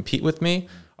to compete with me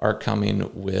are coming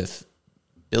with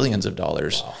billions of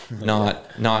dollars. Wow.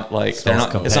 not like they're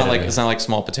not. It's not like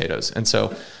small potatoes. And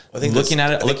so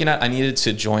I needed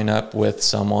to join up with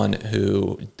someone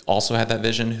who also had that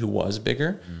vision, who was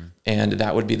bigger. And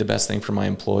that would be the best thing for my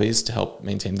employees to help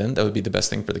maintain them. That would be the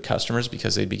best thing for the customers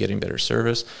because they'd be getting better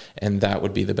service. And that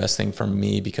would be the best thing for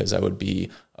me because I would be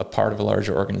a part of a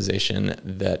larger organization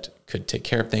that could take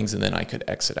care of things, and then I could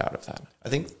exit out of that. I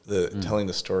think telling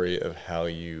the story of how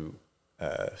you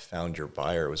found your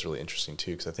buyer was really interesting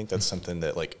too, because I think that's something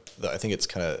that I think it's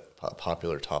kind of a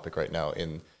popular topic right now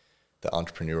in the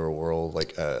entrepreneurial world.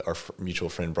 Our mutual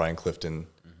friend Brian Clifton,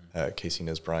 Casey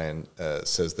knows Brian,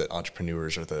 says that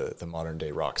entrepreneurs are the modern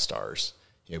day rock stars.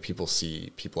 people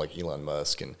see people like Elon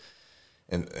Musk and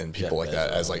people Jeff like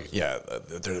that Bezos. as like,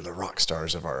 they're the rock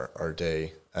stars of our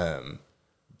day.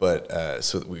 But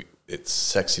it's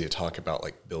sexy to talk about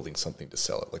like building something to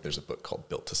sell it. Like there's a book called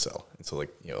Built to Sell. And so like,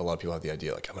 a lot of people have the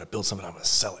idea like, I'm going to build something, I'm going to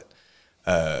sell it.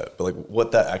 But like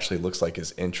what that actually looks like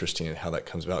is interesting, and how that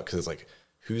comes about. Cause it's like,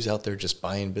 who's out there just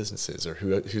buying businesses, or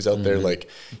who's out there like,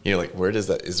 like where does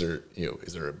that, is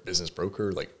there a business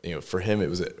broker? Like, for him, it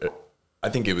was, I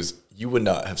think it was, you would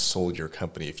not have sold your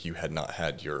company if you had not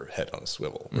had your head on a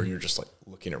swivel, where you're just like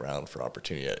looking around for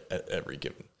opportunity at every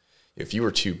given. If you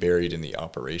were too buried in the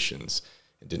operations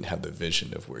and didn't have the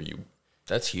vision of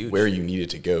That's huge. where you needed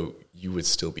to go, you would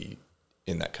still be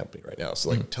in that company right now. So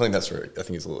like telling that story, I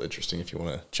think is a little interesting if you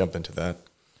want to jump into that.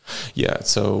 Yeah.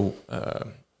 So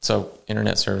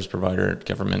internet service provider,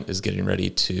 government is getting ready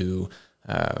to,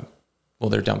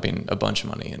 they're dumping a bunch of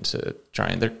money into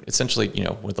they're essentially,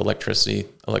 with electricity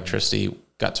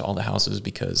got to all the houses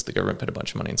because the government put a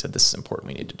bunch of money and said, this is important,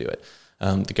 we need to do it.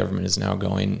 The government is now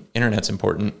going, internet's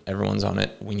important, everyone's on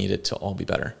it, we need it to all be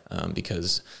better,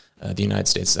 because the United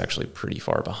States is actually pretty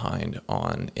far behind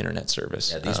on internet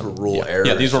service. Yeah, these were rural areas.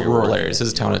 Yeah, these were You're rural working areas. in-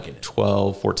 This is a town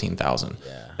of 14,000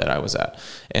 that I was at.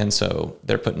 And so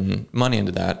they're putting money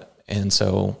into that. And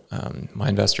so my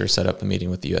investor set up a meeting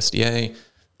with the USDA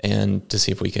and to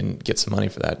see if we can get some money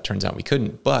for that. Turns out we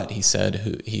couldn't, but he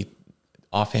said, he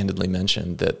offhandedly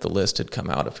mentioned that the list had come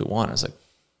out of who won. I was like,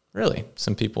 really?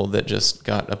 Some people that just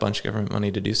got a bunch of government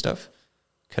money to do stuff?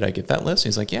 Could I get that list?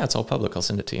 He's like, yeah, it's all public. I'll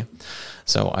send it to you.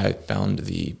 So I found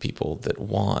the people that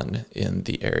won in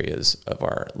the areas of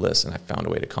our list, and I found a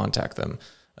way to contact them.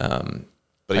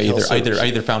 But I he also-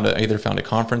 either found a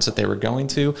conference that they were going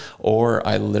to, or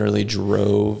I literally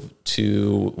drove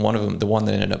to one of them. The one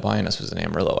that ended up buying us was in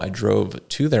Amarillo. I drove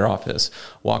to their office,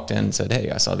 walked in, and said, "Hey,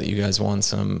 I saw that you guys won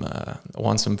some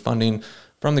funding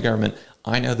from the government.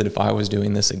 I know that if I was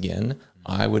doing this again,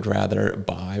 I would rather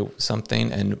buy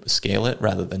something and scale it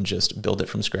rather than just build it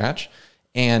from scratch.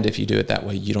 And if you do it that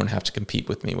way, you don't have to compete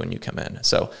with me when you come in.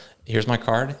 So here's my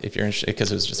card if you're interested,"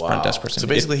 because it was just front desk person. So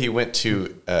basically, he went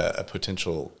to a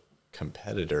potential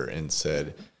competitor and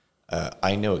said,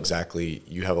 "I know exactly,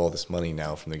 you have all this money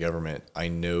now from the government. I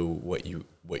know what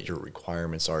your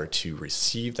requirements are to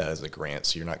receive that as a grant,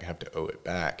 so you're not going to have to owe it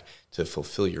back. To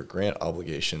fulfill your grant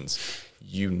obligations,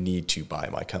 you need to buy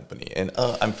my company, and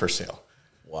I'm for sale."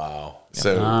 Wow.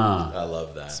 So I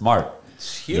love that. Smart.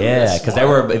 Huge. Yeah, That's because they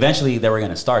were eventually going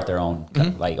to start their own.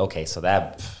 Like, okay, so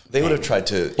that they would have tried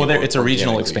to. Well, it's a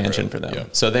regional organically expansion grow. for them. Yeah.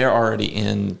 So they're already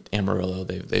in Amarillo.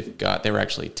 They were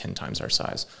actually 10 times our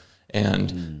size.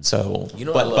 And so,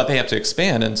 but they have to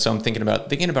expand. And so I'm thinking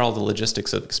about all the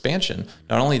logistics of expansion.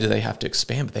 Not only do they have to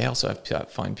expand, but they also have to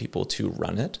find people to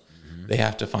run it. They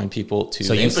have to find people to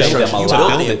So you save them a You lot.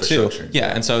 build the build it too. infrastructure.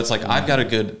 Yeah, and so it's like I've got a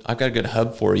good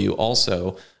hub for you.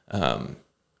 Also,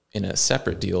 in a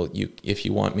separate deal, if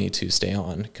you want me to stay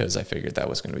on, because I figured that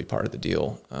was going to be part of the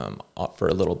deal for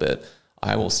a little bit,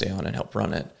 I will stay on and help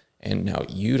run it. And now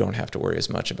you don't have to worry as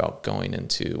much about going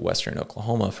into Western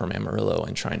Oklahoma from Amarillo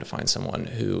and trying to find someone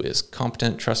who is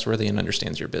competent, trustworthy, and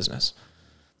understands your business.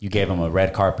 you gave them a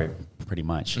red carpet pretty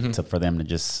much for them to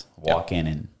just walk in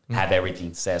and have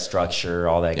everything set, structure,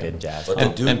 all that good jazz. But the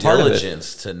due and part of it-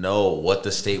 diligence to know what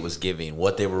the state was giving,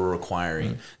 what they were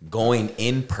requiring, going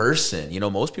in person.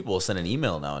 Most people will send an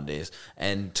email nowadays,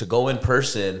 and to go in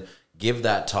person, give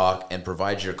that talk, and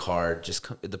provide your card.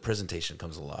 The presentation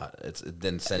comes a lot. It's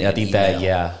then sending. I think an email.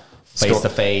 that face to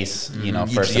face, first You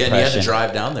impression. have to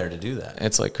drive down there to do that.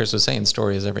 It's like Chris was saying,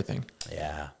 story is everything.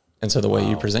 Yeah. And so the way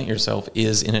you present yourself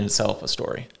is in itself a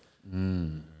story.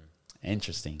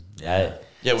 Interesting. Yeah.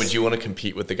 Yeah, would you want to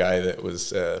compete with the guy that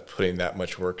was putting that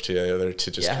much work together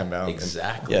to just Yeah, come out?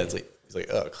 exactly. And, it's like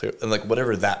oh, clear, and like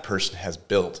whatever that person has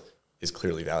built is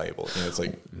clearly valuable. It's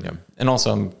like Yeah. And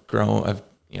also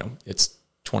it's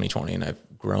 2020 and I've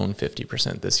grown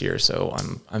 50% this year. So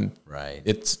I'm Right.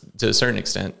 It's to a certain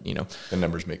extent, the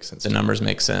numbers make sense. the numbers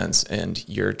make sense and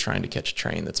you're trying to catch a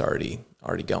train that's already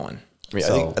going. I mean,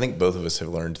 So- I think both of us have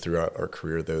learned throughout our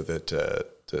career, though, that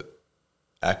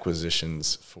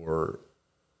acquisitions for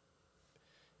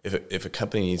if a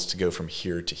company needs to go from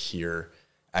here to here,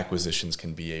 acquisitions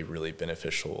can be a really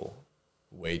beneficial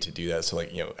way to do that. So,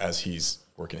 as he's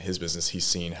working his business, he's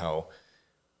seen how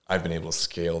I've been able to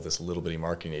scale this little bitty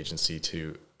marketing agency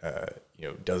to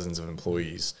dozens of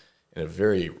employees in a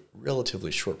very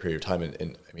relatively short period of time.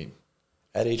 And I mean,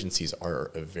 ad agencies are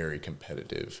a very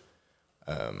competitive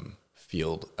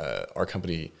field. Our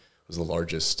company was the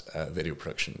largest video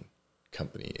production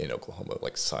company in Oklahoma,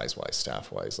 like size-wise,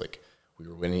 staff-wise. Like we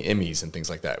were winning Emmys and things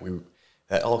like that.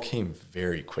 That all came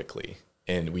very quickly.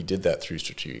 And we did that through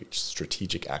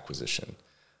strategic acquisition.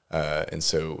 And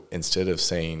so instead of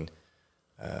saying,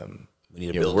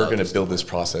 we're going to build this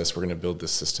process, we're going to build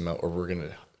this system out, or we're going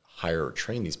to hire or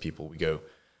train these people, we go,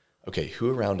 okay, who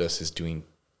around us is doing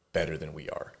better than we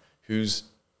are? Who's,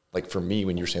 like for me,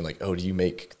 when you're saying like, oh, do you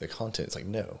make the content? It's like,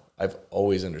 no, I've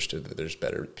always understood that there's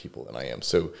better people than I am.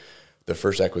 So the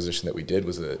first acquisition that we did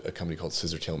was a company called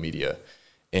Scissortail Media.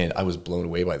 And I was blown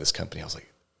away by this company. I was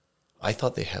like, I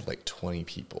thought they had like 20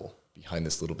 people behind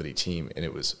this little bitty team, and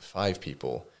it was 5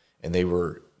 people. And they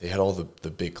had all the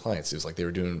big clients. It was like they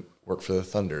were doing work for the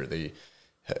Thunder. They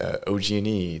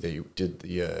OG&E. They did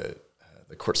the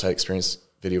courtside experience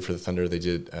video for the Thunder. They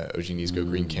did OG&E's Go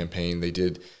Green campaign. They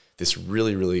did this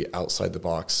really, really outside the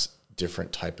box,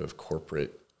 different type of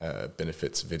corporate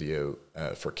benefits video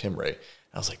for Kimray.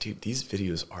 I was like, dude, these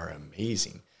videos are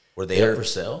amazing. Were they up for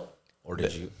sale, or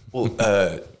did you? Well,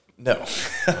 no.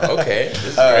 Okay, this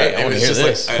is great. I want to hear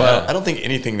this. Like, I don't think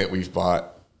anything that we've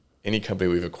bought, any company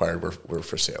we've acquired, were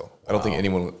for sale. I don't think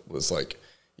anyone was like,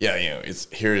 yeah,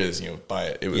 here it is, buy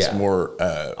it. It was more.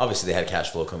 Obviously, they had cash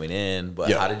flow coming in,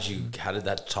 but how did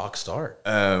that talk start?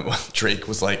 Drake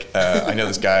was like, I know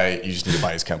this guy. You just need to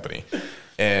buy his company.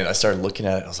 And I started looking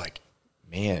at it. I was like,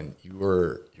 man,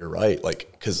 you're right. Like,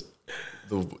 because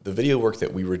the video work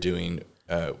that we were doing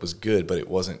was good, but it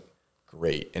wasn't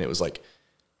great. And it was like,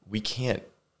 we can't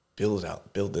build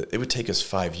it. It would take us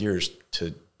 5 years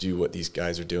to do what these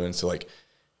guys are doing. So like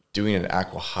doing an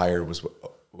acqui-hire was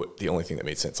what the only thing that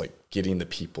made sense, like getting the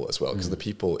people as well, because the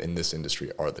people in this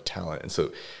industry are the talent. And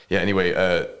so, anyway,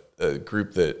 a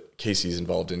group that Casey's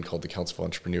involved in called the Council of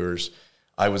Entrepreneurs.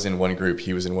 I was in one group,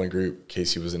 he was in one group,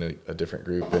 Casey was in a different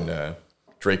group, and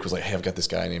Drake was like, hey, I've got this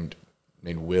guy named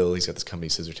Will. He's got this company,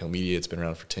 Scissortail Media. It's been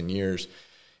around for 10 years.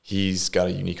 He's got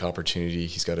a unique opportunity.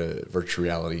 He's got a virtual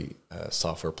reality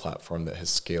software platform that has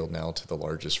scaled now to the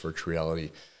largest virtual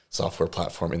reality software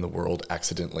platform in the world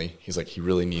accidentally. He's like, he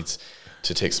really needs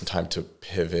to take some time to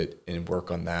pivot and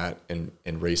work on that and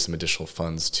raise some additional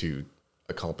funds to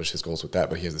accomplish his goals with that.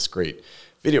 But he has this great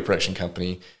video production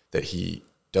company that he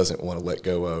doesn't want to let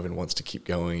go of and wants to keep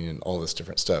going and all this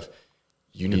different stuff.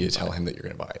 You need to tell him that you're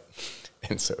going to buy it.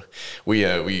 And so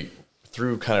we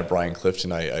through kind of Brian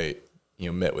Clifton, I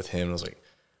met with him and I was like,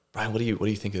 Brian, what do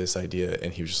you think of this idea?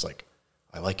 And he was just like,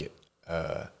 I like it.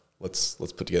 Let's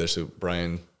put together. So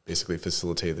Brian basically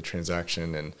facilitated the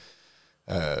transaction, and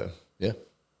yeah.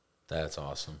 That's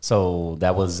awesome. So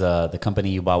that was the company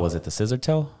you bought. Was it the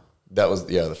Scissortail? That was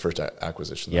the first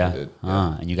acquisition that I did.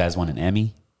 Yeah. And you guys won an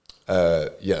Emmy?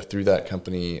 Through that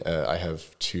company, I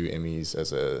have 2 Emmys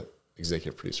as a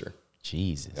executive producer.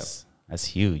 Jesus. That's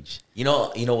huge. You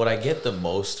know what I get the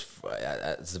most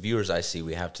as the viewers I see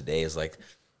we have today is like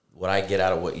what I get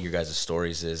out of what your guys'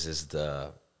 stories is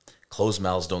the closed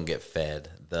mouths don't get fed,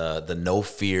 the no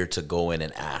fear to go in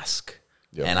and ask.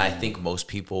 Yep. And I think most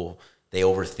people, they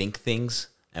overthink things.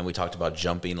 And we talked about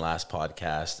jumping last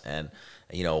podcast. And,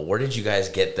 where did you guys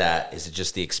get that? Is it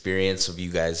just the experience of you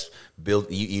guys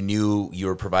build? You knew you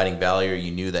were providing value, or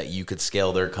you knew that you could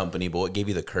scale their company, but what gave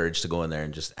you the courage to go in there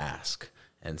and just ask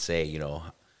and say,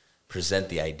 present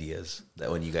the ideas that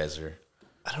when you guys are?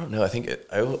 I don't know. I think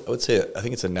I would say I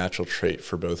think it's a natural trait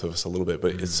for both of us a little bit,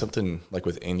 but it's something like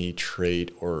with any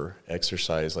trait or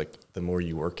exercise, like the more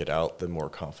you work it out, the more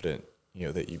confident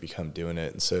that you become doing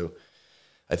it. And so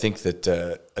I think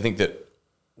that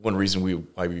one reason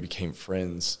why we became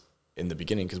friends in the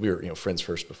beginning, because we were friends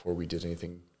first before we did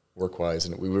anything work wise,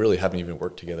 and we really haven't even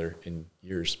worked together in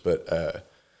years. But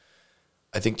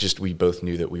I think just we both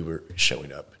knew that we were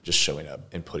showing up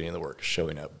and putting in the work,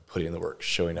 showing up, putting in the work,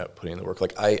 showing up, putting in the work.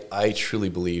 Like I truly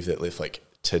believe that if like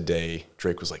today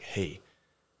Drake was like, hey,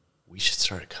 we should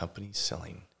start a company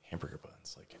selling hamburger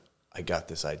buns. Like I got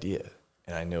this idea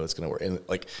and I know it's going to work. And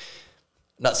like,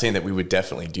 not saying that we would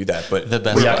definitely do that, but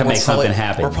we have to make something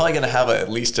happen. We're probably going to have at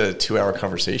least a 2-hour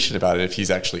conversation about it if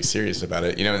he's actually serious about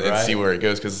it, and see where it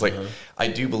goes. Because it's like, I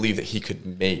do believe that he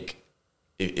could make,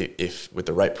 if with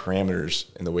the right parameters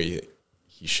and the way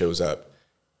he shows up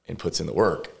and puts in the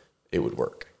work, it would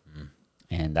work.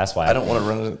 And that's why I don't want to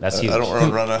run. That's huge. I don't want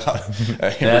to run a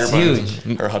that's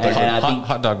huge. Or hot dog.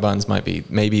 Hot dog buns might be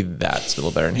maybe that's a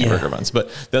little better than hamburger buns.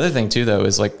 But the other thing too, though,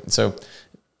 is like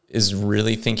is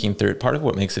really thinking through it. Part of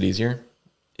what makes it easier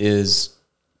is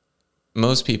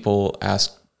most people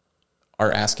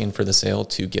are asking for the sale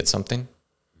to get something.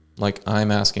 Like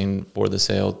I'm asking for the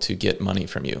sale to get money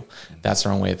from you. That's the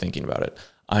wrong way of thinking about it.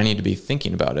 I need to be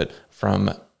thinking about it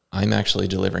from I'm actually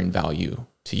delivering value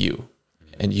to you.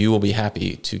 And you will be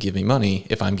happy to give me money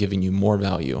if I'm giving you more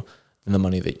value than the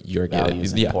money that you're getting.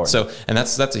 Yeah. So, and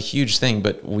that's a huge thing,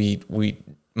 but we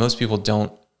most people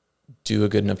don't do a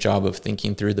good enough job of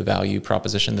thinking through the value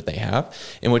proposition that they have,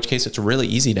 in which case it's really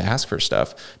easy to ask for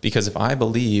stuff. Because if I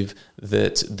believe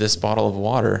that this bottle of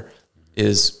water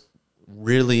is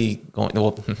really going,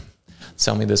 well,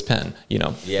 sell me this pen,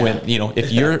 when,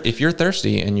 if you're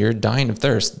thirsty and you're dying of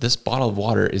thirst, this bottle of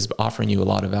water is offering you a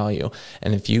lot of value.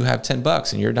 And if you have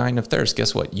 $10 and you're dying of thirst,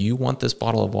 guess what? You want this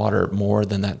bottle of water more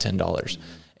than that $10.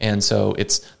 And so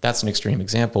that's an extreme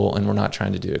example, and we're not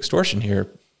trying to do extortion here,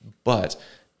 but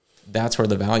that's where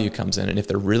the value comes in. And if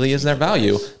there really is that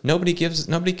value,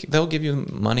 they'll give you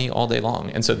money all day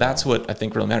long. And so that's what I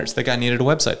think really matters. The guy needed a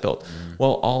website built.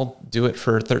 Well, I'll do it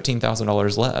for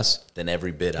 $13,000 less than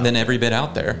every bid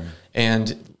out there.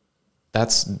 And that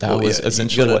was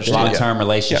essentially what long-term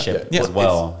relationship as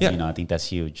well. Yeah. I think that's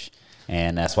huge.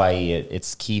 And that's why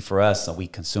it's key for us that we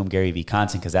consume Gary Vee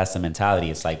content, because that's the mentality.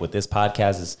 It's like with this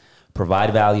podcast is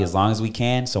provide value as long as we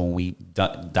can. So when we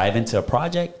dive into a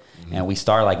project, and we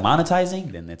start like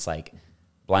monetizing, then it's like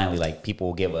blindly, like people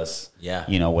will give us,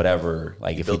 whatever.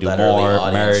 Like if we do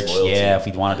more merch, if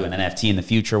we want to do an NFT in the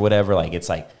future, whatever, like it's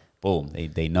like, boom,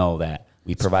 they know that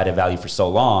we provided value for so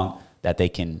long that they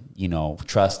can,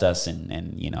 trust us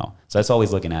and so that's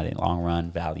always looking at it, long run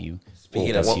value.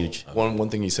 Speaking of huge. One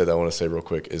thing you said that I want to say real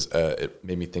quick is it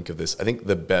made me think of this. I think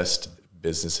the best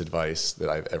business advice that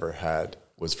I've ever had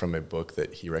was from a book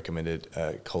that he recommended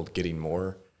called Getting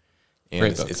More. And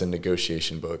it's a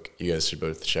negotiation book. You guys should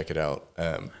both check it out.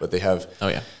 But they have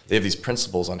these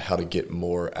principles on how to get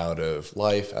more out of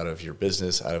life, out of your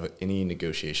business, out of any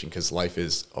negotiation. Because life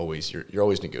is always you're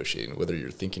always negotiating, whether you're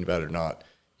thinking about it or not.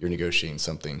 You're negotiating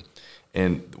something.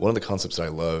 And one of the concepts that I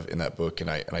love in that book, and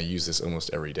I use this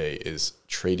almost every day, is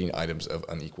trading items of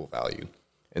unequal value.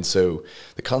 And so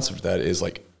the concept of that is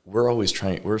like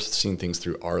we're seeing things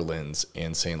through our lens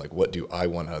and saying like, what do I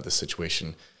want out of this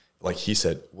situation? Like he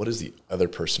said, what does the other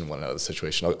person want out of the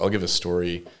situation? I'll give a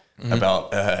story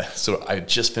about, so I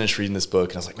just finished reading this book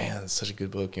and I was like, man, it's such a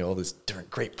good book. All these different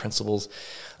great principles.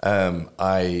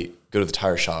 I go to the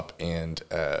tire shop and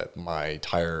my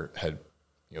tire had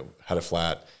a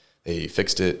flat. They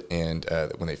fixed it. And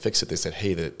when they fixed it, they said,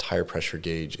 hey, the tire pressure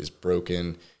gauge is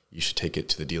broken. You should take it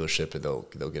to the dealership and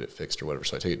they'll get it fixed or whatever.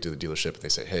 So I take it to the dealership and they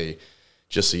say, hey,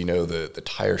 just so you know, the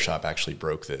tire shop actually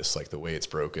broke this, like the way it's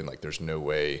broken, like there's no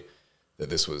way that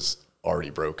this was already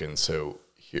broken. So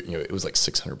here, it was like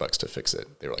 $600 to fix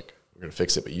it. They were like, we're going to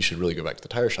fix it, but you should really go back to the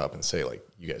tire shop and say like,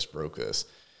 you guys broke this.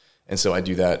 And so I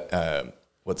do that.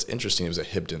 What's interesting, it was at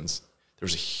Hibdon's. There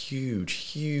was a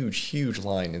huge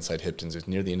line inside Hibdon's. It was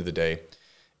near the end of the day.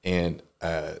 And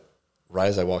right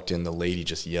as I walked in, the lady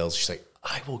just yells, she's like,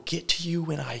 I will get to you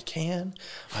when I can.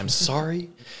 I'm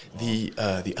sorry. The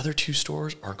other two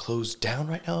stores are closed down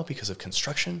right now because of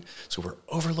construction, so we're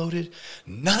overloaded.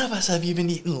 None of us have even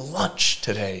eaten lunch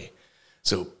today.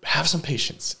 So have some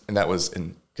patience. And that was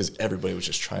because everybody was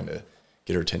just trying to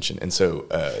get her attention. And so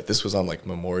this was on like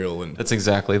Memorial, and that's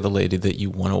exactly the lady that you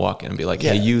want to walk in and be like,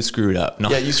 hey, you screwed up. No.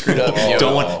 Yeah, you screwed up. You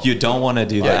don't want to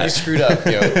do that. Yeah, you screwed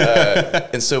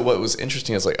up. And so what was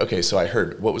interesting is like, okay, so I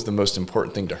heard what was the most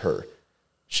important thing to her.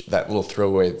 That little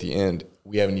throwaway at the end,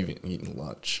 we haven't even eaten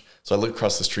lunch. So I look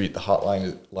across the street, the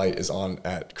hotline light is on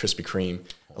at Krispy Kreme.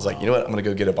 I was like, you know what? I'm going to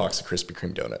go get a box of Krispy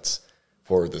Kreme donuts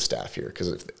for the staff here.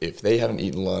 Because if they haven't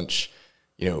eaten lunch,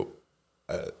 a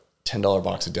 $10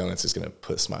 box of donuts is going to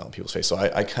put a smile on people's face. So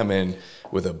I come in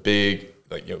with a big,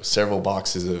 several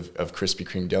boxes of Krispy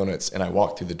Kreme donuts, and I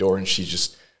walk through the door, and she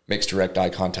just makes direct eye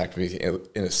contact with me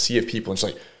in a sea of people. And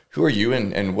she's like, who are you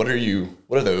and what are you?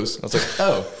 What are those? And I was like,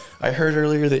 oh, I heard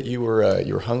earlier that you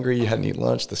were hungry, you hadn't eaten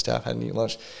lunch, the staff hadn't eaten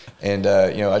lunch, and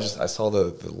I saw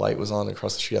the light was on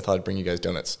across the street. I thought I'd bring you guys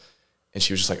donuts, and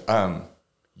she was just like,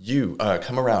 you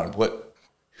come around.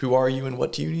 Who are you and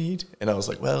what do you need? And I was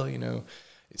like, well,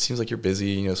 it seems like you're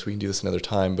busy, so we can do this another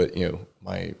time. But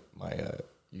my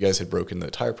you guys had broken the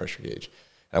tire pressure gauge,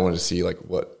 and I wanted to see like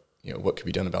what could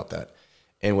be done about that.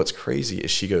 And what's crazy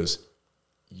is she goes,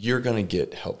 you're going to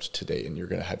get helped today and you're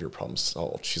going to have your problems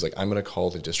solved. She's like, I'm going to call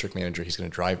the district manager. He's going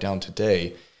to drive down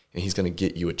today and he's going to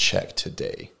get you a check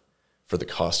today for the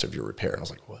cost of your repair. And I was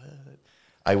like, what?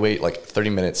 I wait like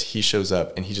 30 minutes. He shows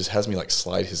up and he just has me like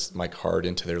slide my card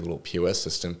into their little POS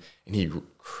system, and he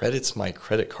credits my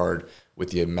credit card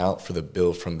with the amount for the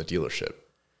bill from the dealership.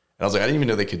 And I was like, I didn't even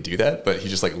know they could do that, but he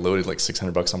just like loaded like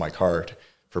 $600 on my card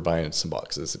for buying some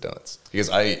boxes of donuts because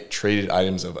I traded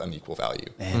items of unequal value.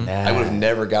 Man, I would have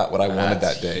never got what I wanted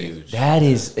that day. Huge.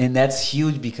 That's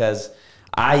huge because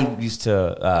I used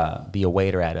to be a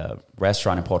waiter at a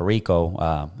restaurant in Puerto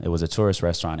Rico. It was a tourist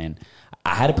restaurant, and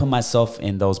I had to put myself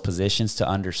in those positions to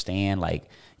understand, like,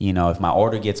 you know, if my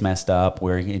order gets messed up,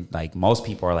 where like most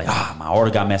people are like, my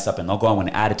order got messed up, and they'll go in with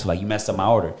an attitude like, you messed up my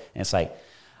order. And it's like,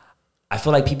 I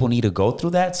feel like people need to go through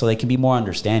that so they can be more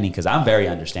understanding, because I'm very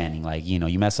understanding. Like, you know,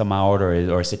 you mess up my order,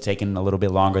 or is it taking a little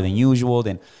bit longer than usual,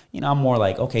 then, you know, I'm more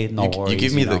like, okay, no worries. You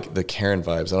give me know? the Karen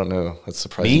vibes. I don't know. That's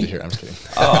surprising Me? to hear. I'm just kidding.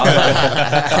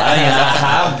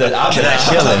 I'm the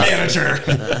chillest.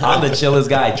 I'm the chillest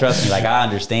guy. Trust me. Like, I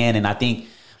understand. And I think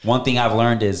one thing I've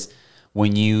learned is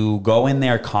when you go in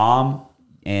there calm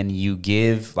and you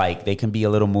give, like, they can be a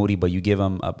little moody, but you give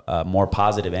them a more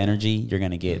positive energy, you're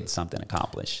going to get something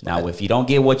accomplished. Now, if you don't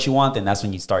get what you want, then that's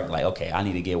when you start like, okay, I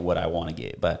need to get what I want to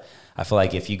get. But I feel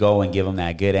like if you go and give them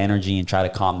that good energy and try to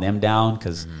calm them down,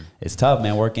 because it's tough,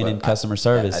 man, working in customer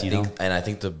service, you know? And I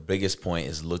think the biggest point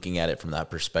is looking at it from that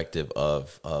perspective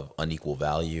of unequal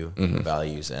value,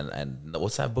 values. And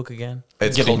what's that book again?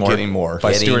 It's Getting called More. Getting More.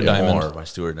 By Stuart Diamond. More by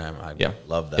Stuart Diamond. Yeah.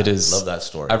 Love that. It is. Love that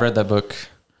story. I've read that book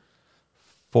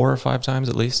 4 or 5 times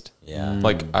at least. Yeah.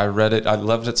 Like, I read it. I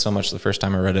loved it so much the first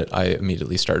time I read it, I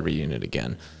immediately started reading it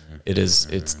again.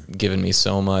 It's given me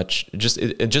so much,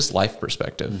 just life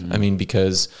perspective. I mean,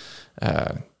 because,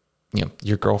 you know,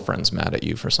 your girlfriend's mad at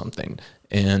you for something,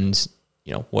 and,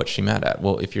 you know, what's she mad at?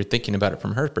 Well, if you're thinking about it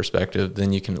from her perspective,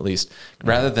 then you can at least,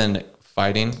 rather than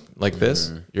fighting like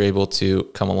this, you're able to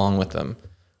come along with them.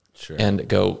 Sure. And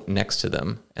go next to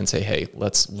them and say, hey,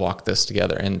 let's walk this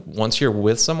together. And once you're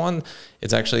with someone,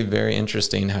 it's actually very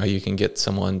interesting how you can get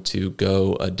someone to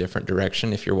go a different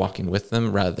direction if you're walking with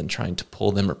them, rather than trying to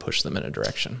pull them or push them in a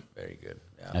direction. Very good.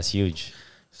 Yeah. That's huge.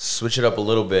 Switch it up a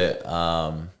little bit.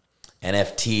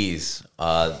 NFTs.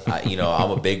 You know,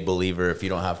 I'm a big believer. If you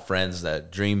don't have friends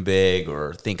that dream big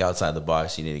or think outside the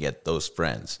box, you need to get those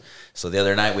friends. So the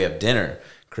other night we have dinner,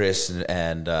 Chris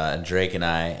and Drake and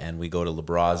I, and we go to La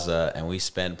Braza, and we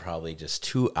spend probably just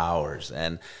 2 hours.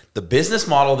 And the business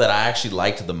model that I actually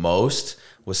liked the most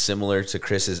was similar to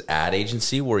Chris's ad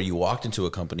agency, where you walked into a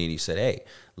company and you said, hey,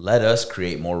 let us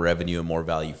create more revenue and more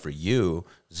value for you,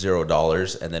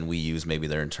 $0. And then we use maybe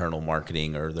their internal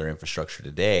marketing or their infrastructure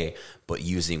today, but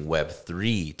using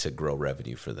Web3 to grow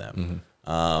revenue for them.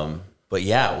 But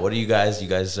yeah, what are you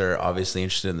guys are obviously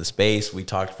interested in the space. We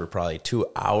talked for probably 2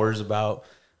 hours about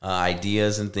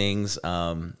ideas and things.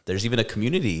 There's even a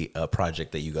community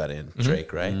project that you got in,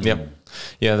 Drake, right? Yep.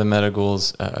 Yeah, the Meta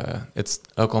Ghouls, it's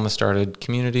Oklahoma started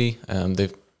community.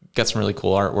 They've got some really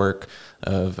cool artwork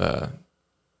of,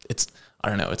 it's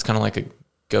kind of like a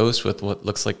ghost with what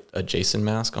looks like a Jason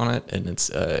mask on it, and it's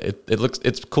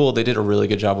cool. They did a really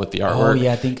good job with the artwork. Oh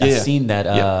yeah, I think I've seen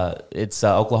that. It's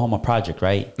Oklahoma project,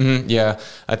 right? Yeah,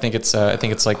 I think it's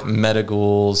like Meta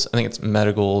Ghouls. I think it's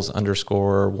Meta Ghouls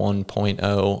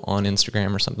 _1.0 on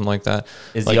Instagram or something like that.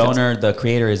 Is like the owner, the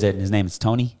creator? Is it his name? Is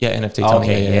Tony? Yeah, NFT Tony.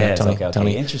 Okay, yeah, Tony. Okay.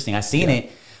 Tony. Interesting. I seen it,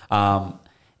 and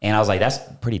I was like, that's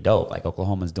pretty dope. Like,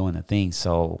 Oklahoma's doing the thing.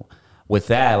 So with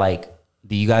that, like,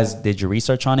 did your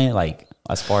research on it? Like,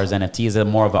 as far as NFT, is it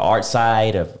more of an art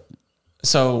side of?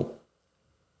 So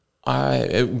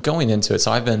going into it,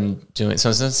 so I've been doing,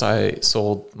 so since I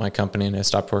sold my company and I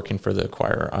stopped working for the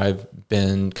acquirer, I've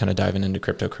been kind of diving into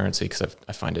cryptocurrency because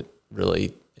I find it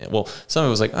really, well, some of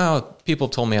it was like, oh, people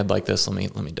told me I'd like this.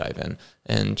 Let me dive in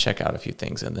and check out a few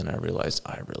things. And then I realized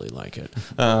I really like it.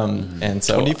 And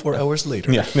so 24 hours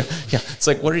later. Yeah. It's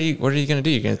like, what are you going to do?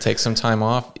 You're going to take some time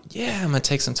off? Yeah, I'm going to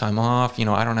take some time off. You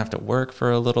know, I don't have to work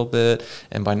for a little bit.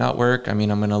 And by not work, I mean,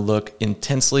 I'm going to look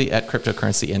intensely at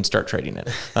cryptocurrency and start trading it.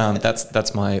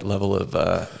 That's my level of,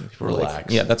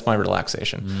 relax. Yeah, that's my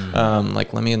relaxation.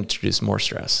 Like, let me introduce more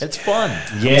stress. It's fun.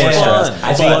 Yeah. It's fun.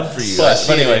 I It's think- fun for you. But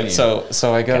anyway,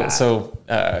 so I go. God. So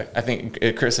I think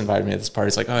Chris invited me to this party.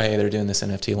 It's like, oh, hey, they're doing this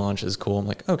NFT launch. It's cool. I'm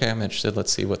like, okay, I'm interested.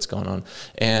 Let's see what's going on.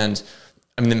 And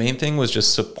I mean, the main thing was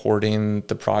just supporting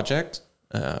the project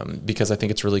because I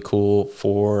think it's really cool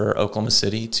for Oklahoma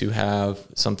City to have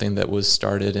something that was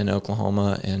started in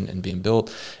Oklahoma and being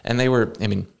built. And they were, I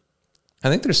mean, I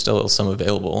think there's still some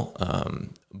available,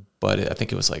 but I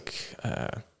think it was like,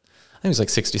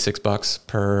 $66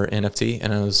 per NFT.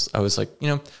 And I was like, you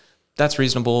know, that's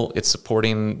reasonable. It's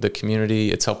supporting the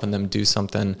community. It's helping them do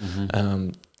something.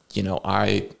 You know,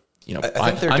 I'm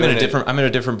in a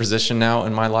different position now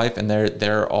in my life, and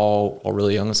they're all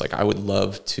really young. It's like, I would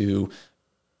love to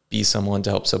be someone to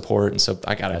help support. And so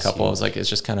I got a couple. I was like, it's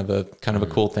just kind of a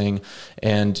cool thing.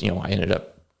 And, you know,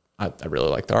 I really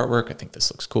like the artwork. I think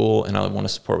this looks cool, and I want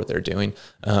to support what they're doing.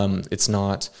 It's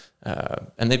not,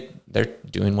 and they're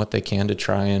doing what they can to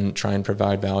try and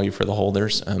provide value for the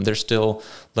holders. They're still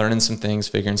learning some things,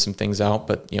 figuring some things out,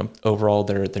 but overall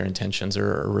their intentions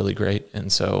are really great.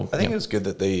 And so I think it was good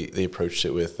that they approached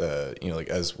it with like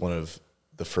as one of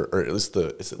the first, or it's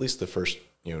at least the first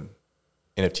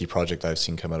NFT project I've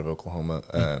seen come out of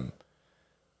Oklahoma.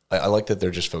 I like that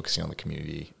they're just focusing on the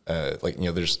community.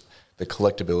 There's the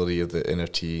collectability of the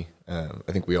NFT.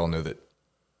 I think we all know that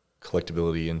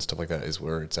collectability and stuff like that is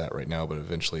where it's at right now, but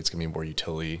eventually it's gonna be more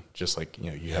utility. Just like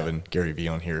you having Gary Vee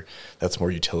on here, that's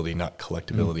more utility, not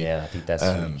collectability. Yeah, I think that's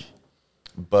huge.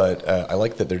 But I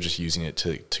like that they're just using it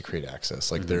to create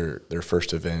access. Like their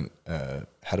first event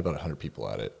had about 100 people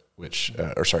at it,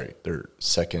 their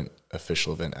second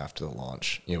official event after the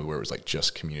launch, where it was like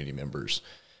just community members.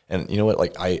 And you know what?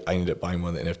 Like I ended up buying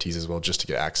one of the NFTs as well just to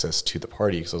get access to the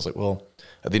party, because I was like, well,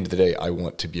 at the end of the day, I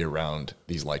want to be around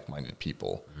these like-minded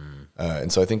people.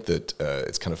 And so I think that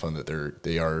it's kind of fun that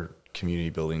they are community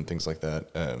building, things like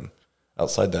that.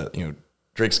 Outside that,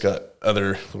 Drake's got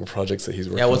other little projects that he's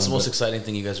working on. Yeah, what's the most exciting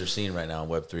thing you guys are seeing right now in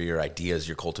Web3, or ideas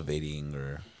you're cultivating?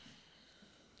 Or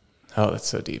Oh, that's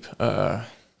so deep.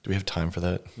 Do we have time for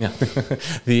that?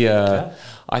 Yeah.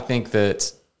 I think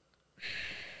that,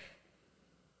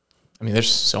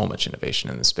 there's so much innovation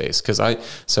in the space,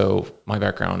 so my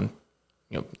background,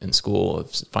 in school of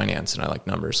finance, and I like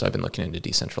numbers. So I've been looking into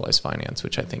decentralized finance,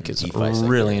 which I think is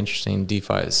really interesting.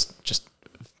 DeFi is just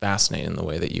fascinating, the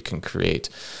way that you can create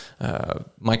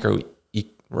micro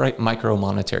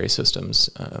monetary systems,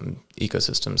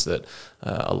 ecosystems that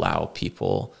allow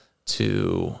people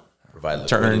to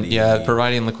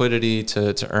providing liquidity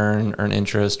to earn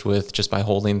interest with just by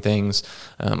holding things.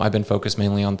 I've been focused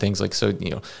mainly on things like,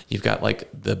 you've got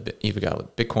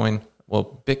Bitcoin.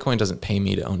 Well, Bitcoin doesn't pay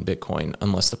me to own Bitcoin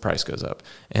unless the price goes up.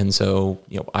 And so,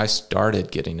 I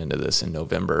started getting into this in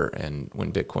November, and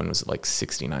when Bitcoin was at like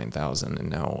 69,000, and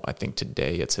now I think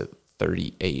today it's at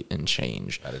 38 and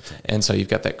change. And so you've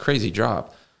got that crazy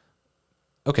drop.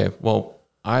 Okay, well,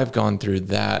 I've gone through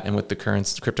that, and with the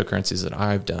cryptocurrencies that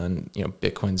I've done,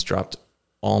 Bitcoin's dropped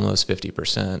almost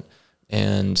 50%,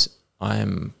 and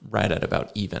I'm right at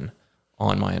about even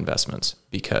on my investments,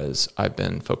 because I've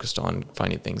been focused on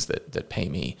finding things that pay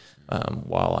me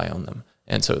while I own them.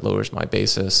 And so it lowers my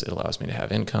basis. It allows me to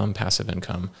have income, passive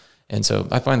income. And so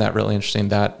I find that really interesting.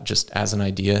 That just as an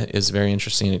idea is very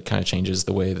interesting. It kind of changes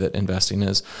the way that investing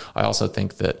is. I also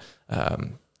think that,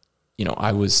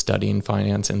 I was studying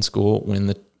finance in school when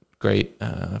the great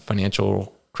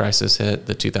financial crisis hit,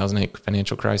 the 2008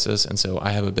 financial crisis. And so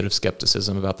I have a bit of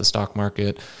skepticism about the stock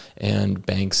market and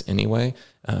banks anyway,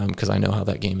 because I know how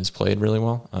that game is played really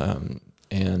well.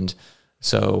 And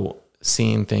so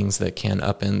seeing things that can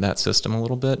upend that system a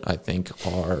little bit, I think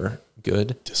are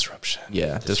good. Disruption.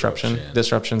 Yeah,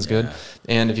 disruption's good.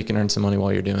 And if you can earn some money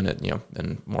while you're doing it,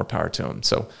 then more power to them.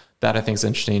 So that I think is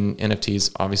interesting.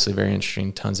 NFTs, obviously very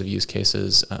interesting, tons of use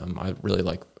cases. I really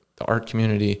like the art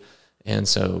community. And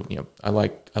so, I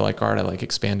like art. I like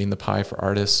expanding the pie for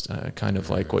artists, kind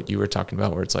of like what you were talking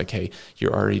about, where it's like, hey,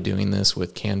 you're already doing this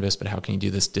with Canvas, but how can you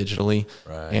do this digitally?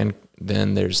 Right. And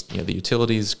then there's, the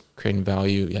utilities, creating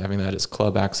value, having that as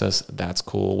club access. That's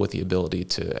cool, with the ability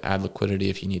to add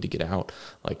liquidity if you need to get out.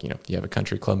 Like, you have a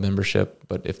country club membership,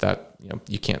 but if that,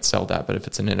 you can't sell that, but if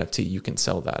it's an NFT, you can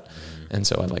sell that. And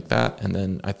so I like that. And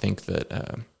then I think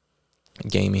that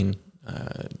gaming,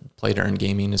 play to earn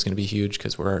gaming is going to be huge,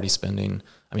 because we're already spending.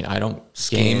 I don't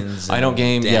game.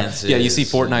 Dances, yeah. You see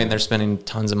Fortnite, and they're spending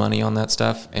tons of money on that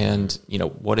stuff. And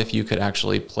what if you could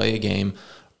actually play a game,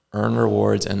 earn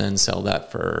rewards, and then sell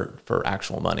that for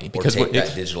actual money? Because take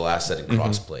that digital asset and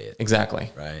cross-play it.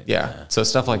 Exactly. Right. Yeah. So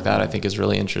stuff like that I think is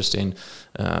really interesting.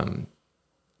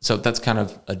 So that's kind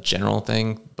of a general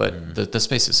thing, but the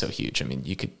space is so huge.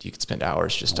 You could spend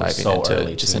hours just diving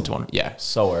into one. Yeah.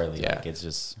 So early. Yeah. Like it's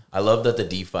just. I love that the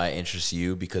DeFi interests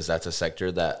you, because that's a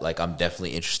sector that I'm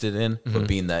definitely interested in. But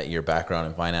being that your background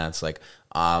in finance,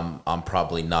 I'm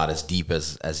probably not as deep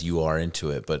as you are into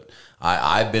it. But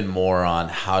I've been more on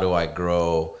how do I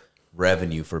grow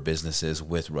revenue for businesses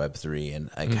with Web3,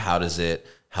 and how does it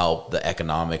help the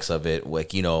economics of it?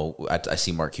 I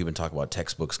see Mark Cuban talk about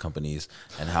textbooks companies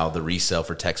and how the resale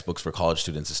for textbooks for college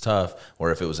students is tough,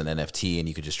 or if it was an NFT and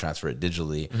you could just transfer it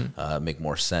digitally, make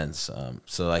more sense.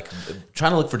 So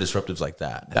trying to look for disruptives like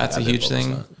that. That's a huge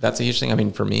thing. That's a huge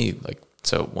thing. For me,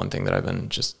 so one thing that I've been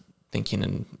just thinking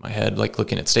in my head, like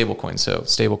looking at stable coins. So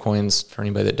stable coins, for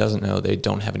anybody that doesn't know, they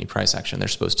don't have any price action. They're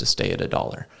supposed to stay at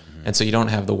 $1. And so you don't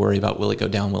have the worry about, will it go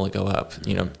down? Will it go up?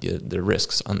 You know, the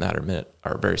risks on that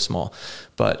are very small.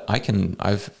 But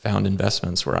I've found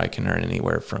investments where I can earn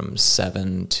anywhere from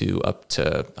 7 to up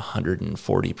to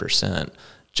 140%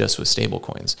 just with stable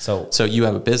coins. So you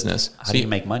have a business. How do you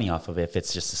make money off of it if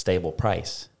it's just a stable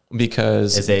price?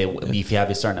 Because if you have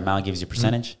a certain amount, it gives you a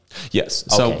percentage? Yes.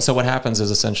 Okay. So what happens is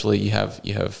essentially you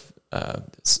have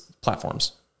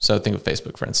platforms. So think of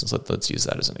Facebook, for instance. Let's use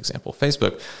that as an example.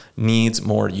 Facebook needs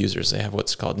more users. They have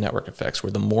what's called network effects, where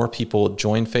the more people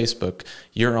join Facebook,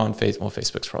 you're on Facebook. Well,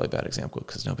 Facebook's probably a bad example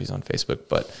because nobody's on Facebook,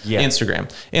 but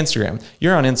Instagram.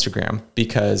 You're on Instagram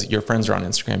because your friends are on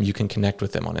Instagram. You can connect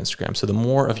with them on Instagram. So the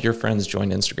more of your friends join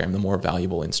Instagram, the more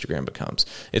valuable Instagram becomes.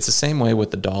 It's the same way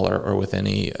with the dollar or with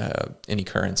any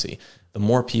currency. The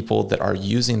more people that are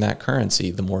using that currency,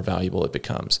 the more valuable it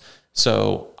becomes.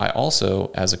 So I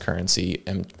also, as a currency,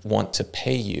 want to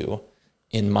pay you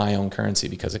in my own currency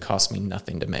because it costs me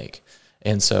nothing to make.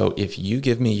 And so if you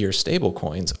give me your stable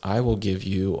coins, I will give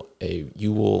you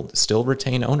you will still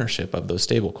retain ownership of those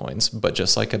stable coins, but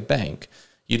just like a bank,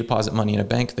 you deposit money in a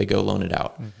bank, they go loan it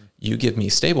out. Mm-hmm. You give me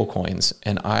stable coins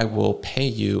and I will pay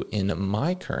you in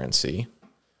my currency.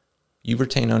 You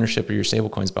retain ownership of your stable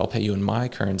coins, but I'll pay you in my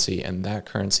currency, and that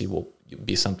currency will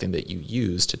be something that you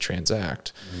use to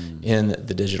transact in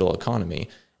the digital economy.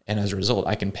 And as a result,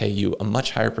 I can pay you a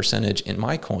much higher percentage in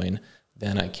my coin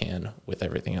than I can with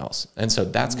everything else. And so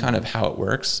that's kind of how it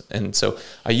works. And so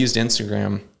I used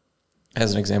Instagram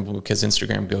as an example because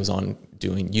Instagram goes on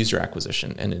doing user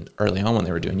acquisition. And early on when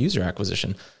they were doing user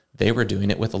acquisition, they were doing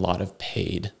it with a lot of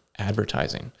paid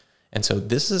advertising. And so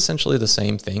this is essentially the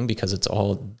same thing because it's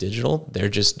all digital. They're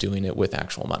just doing it with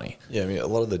actual money. Yeah, I mean, a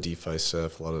lot of the DeFi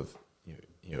stuff, a lot of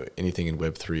anything in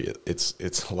Web3,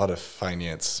 it's a lot of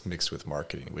finance mixed with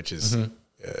marketing, which is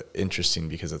interesting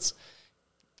because it's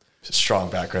a strong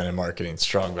background in marketing,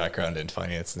 strong background in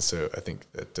finance, and so I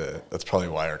think that that's probably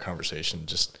why our conversation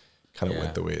just kind of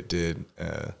went the way it did.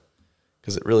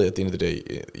 Because it really, at the end of the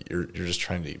day, you're just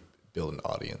trying to build an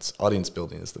audience. Audience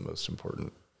building is the most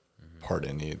important part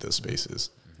in any of those spaces.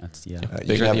 That's you can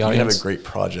have a great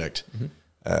project,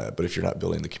 but if you're not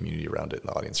building the community around it and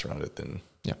the audience around it, then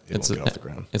it won't get off the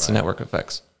ground. It's the network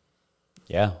effects.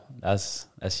 Yeah, that's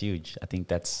huge. I think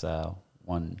that's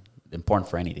one important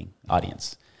for anything,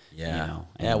 audience. Yeah,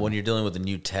 when you're dealing with the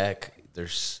new tech,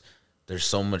 there's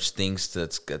so much things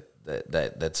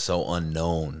that's so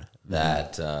unknown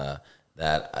that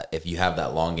if you have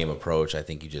that long game approach, I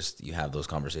think you have those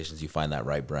conversations, you find that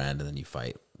right brand, and then you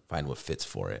find what fits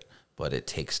for it. But it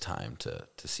takes time to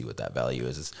see what that value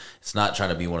is. It's not trying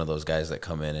to be one of those guys that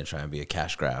come in and try and be a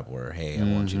cash grab where, hey, I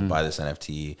want you to buy this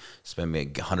NFT, spend me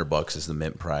 $100 is the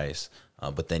mint price,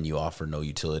 but then you offer no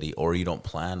utility, or you don't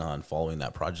plan on following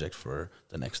that project for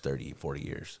the next 30, 40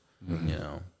 years. You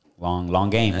know, long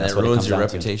game. And that's it what ruins it your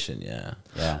comes reputation. to.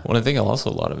 Yeah. Well, I think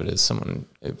also a lot of it is someone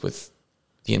with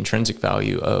the intrinsic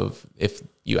value of if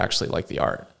you actually like the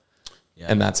art. Yeah.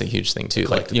 And that's a huge thing too.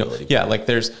 Like, like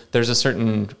there's a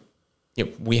certain,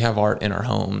 we have art in our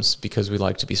homes because we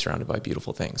like to be surrounded by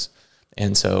beautiful things.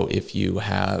 And so if you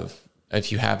have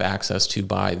access to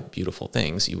buy beautiful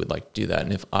things, you would like to do that.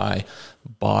 And if I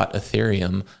bought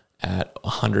Ethereum at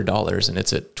 $100 and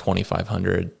it's at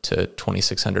 $2,500 to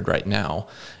 $2,600 right now,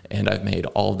 and I've made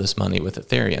all this money with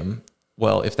Ethereum,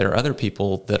 well, if there are other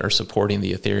people that are supporting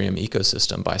the Ethereum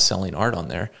ecosystem by selling art on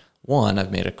there, one,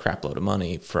 I've made a crap load of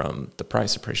money from the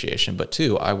price appreciation, but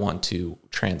two, I want to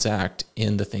transact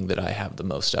in the thing that I have the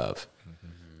most of.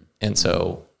 And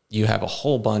so you have a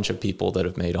whole bunch of people that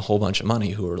have made a whole bunch of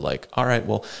money who are like, all right,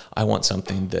 well, I want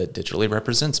something that digitally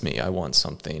represents me. I want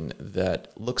something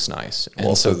that looks nice. And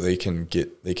also they can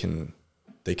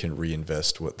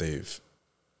reinvest what they've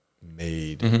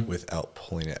made without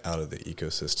pulling it out of the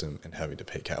ecosystem and having to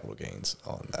pay capital gains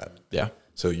on that. Yeah.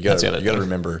 So you got to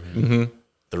remember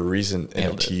the reason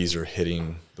NFTs are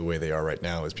hitting the way they are right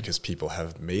now is because people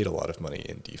have made a lot of money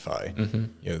in DeFi.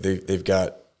 They've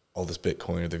got all this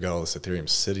Bitcoin or they've got all this Ethereum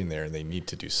sitting there and they need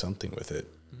to do something with it.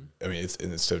 I mean,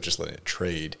 instead of just letting it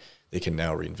trade, they can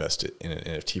now reinvest it in an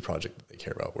NFT project that they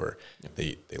care about where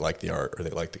they like the art or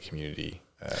they like the community.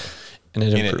 And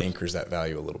it anchors that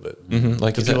value a little bit.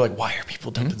 Because people are like, why are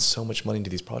people dumping so much money into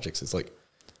these projects? It's like,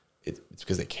 it's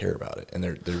because they care about it and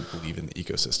they believe in the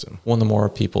ecosystem. Well, the more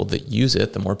people that use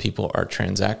it, the more people are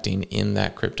transacting in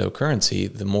that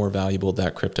cryptocurrency, the more valuable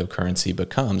that cryptocurrency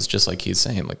becomes. Just like he's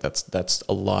saying, like that's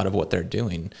a lot of what they're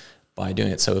doing by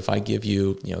doing it. So if I give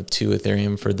you, 2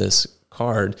 Ethereum for this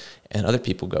card, and other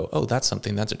people go, oh, that's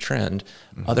something, that's a trend.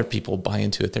 Other people buy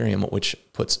into Ethereum, which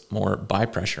puts more buy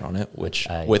pressure on it, which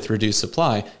with reduced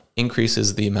supply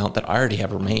increases the amount that I already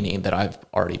have remaining that I've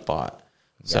already bought.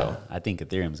 So I think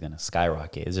Ethereum is going to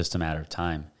skyrocket. It's just a matter of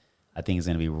time. I think it's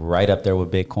going to be right up there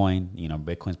with Bitcoin. You know,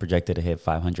 Bitcoin's projected to hit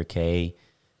 500K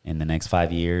in the next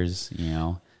 5 years, you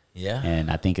know. Yeah. And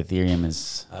I think Ethereum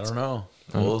is... I don't know.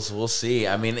 We'll see.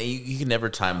 I mean, you can never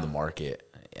time the market.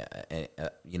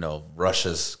 You know,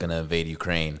 Russia's going to invade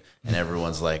Ukraine, and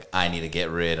everyone's like, I need to get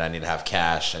rid. I need to have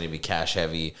cash. I need to be cash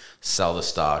heavy, sell the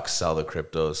stocks, sell the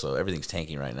crypto. So everything's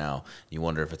tanking right now. You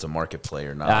wonder if it's a market play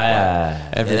or not.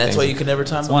 And that's why you can never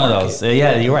time the one market. of those.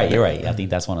 Yeah, you're right. I think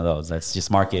that's one of those. That's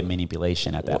just market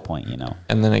manipulation at that point, you know.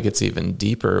 And then it gets even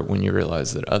deeper when you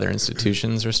realize that other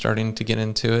institutions are starting to get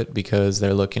into it because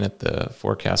they're looking at the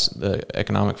forecast, the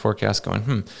economic forecast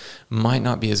going, might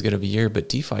not be as good of a year, but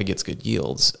DeFi gets good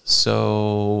yields.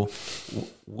 So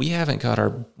we got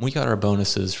our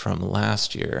bonuses from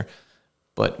last year,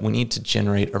 but we need to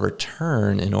generate a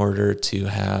return in order to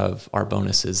have our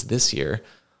bonuses this year.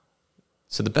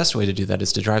 So the best way to do that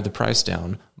is to drive the price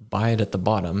down, buy it at the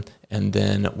bottom, and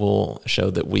then we'll show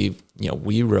that we're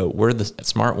the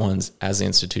smart ones as the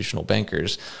institutional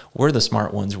bankers. We're the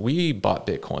smart ones. We bought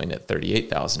Bitcoin at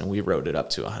 38,000 and we rode it up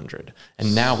to 100.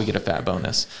 And now we get a fat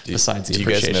bonus besides the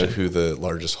appreciation. Do you guys know who the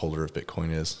largest holder of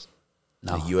Bitcoin is?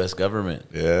 The U.S. government.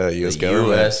 Yeah, U.S. The government.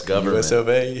 U.S. government. U.S. of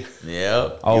A.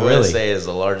 Yep. Oh, USA really? is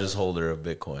the largest holder of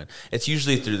Bitcoin. It's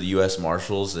usually through the U.S.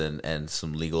 Marshals and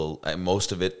some legal.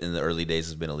 Most of it in the early days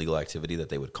has been illegal activity that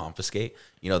they would confiscate.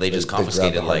 You know, they just grab the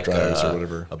confiscated hard like drives or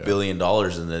whatever. $1 billion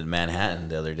in Manhattan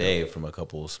the other day from a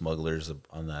couple of smugglers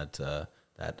on that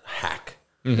hack.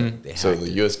 They So hacked the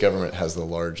it. U.S. government has the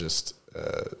largest,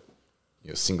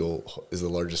 single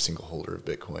holder of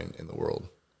Bitcoin in the world.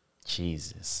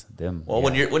 Jesus. Them. Well,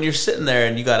 yeah. when you're sitting there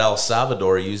and you got El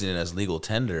Salvador using it as legal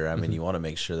tender, I mean, you want to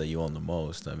make sure that you own the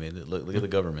most. I mean, look at the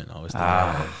government always.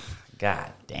 God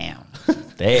damn.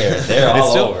 They're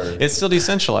all over. It's still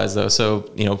decentralized though.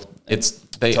 So,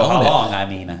 they So own how it. long? I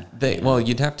mean,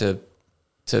 You'd have to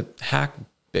hack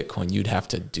Bitcoin, you'd have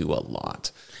to do a lot.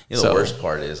 You know, the worst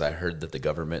part is I heard that the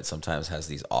government sometimes has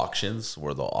these auctions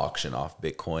where they'll auction off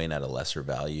Bitcoin at a lesser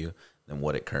value than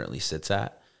what it currently sits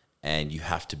at. And you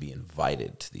have to be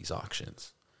invited to these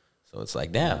auctions. So it's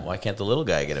like, damn, why can't the little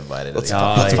guy get invited? Let's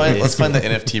find the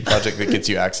NFT project that gets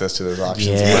you access to those auctions.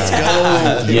 Yeah.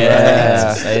 Let's go.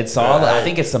 Yes, it's all. I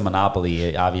think it's a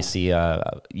monopoly. Obviously,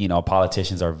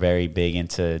 politicians are very big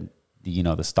into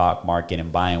the stock market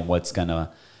and buying what's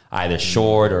gonna either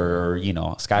short or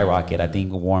skyrocket. I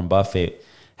think Warren Buffett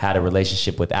had a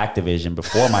relationship with Activision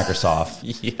before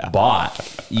Microsoft bought.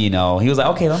 He was like,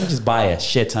 okay, let me just buy a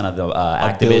shit ton of the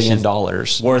Activision $1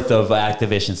 billion worth of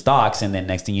Activision stocks, and then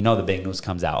next thing you know, the big news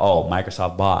comes out. Oh,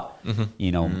 Microsoft bought.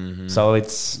 So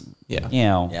it's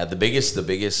the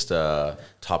biggest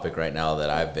topic right now that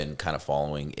I've been kind of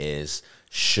following is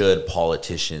should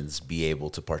politicians be able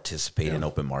to participate in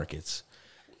open markets?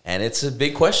 And it's a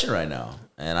big question right now.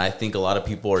 And I think a lot of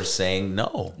people are saying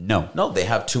no. They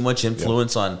have too much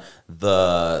influence on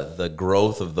the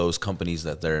growth of those companies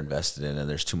that they're invested in, and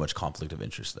there's too much conflict of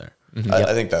interest there. Mm-hmm.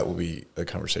 I think that will be a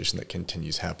conversation that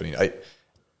continues happening.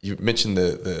 You mentioned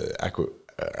the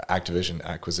Activision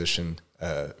acquisition,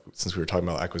 since we were talking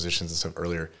about acquisitions and stuff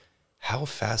earlier. How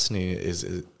fascinating is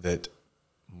it that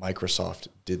Microsoft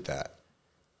did that?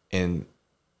 And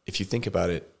if you think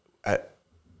about it,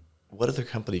 what other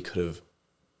company could have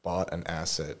bought an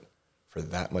asset for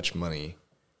that much money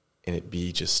and it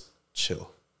be just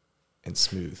chill and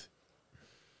smooth?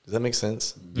 Does that make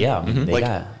sense? Yeah, I mean,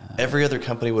 every other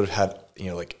company would have had,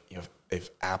 if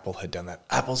Apple had done that.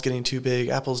 Apple's getting too big.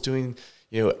 Apple's doing,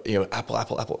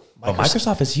 Apple.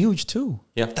 Microsoft is huge too.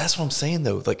 Yeah, That's what I'm saying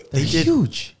though. Like They're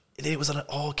huge. It was an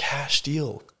all cash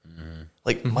deal.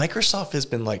 Like Microsoft has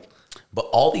been like. But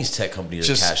all these tech companies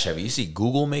are cash heavy. You see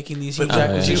Google making these huge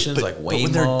acquisitions like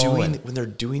Waymo. But when they're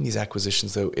doing these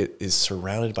acquisitions though, it is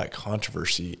surrounded by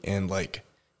controversy and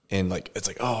it's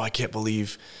like, oh, I can't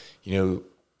believe,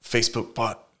 Facebook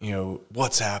bought,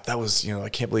 WhatsApp. That was, I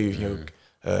can't believe,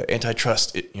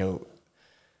 antitrust,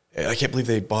 I can't believe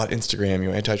they bought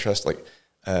Instagram, antitrust.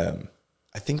 I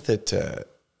think that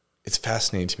it's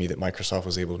fascinating to me that Microsoft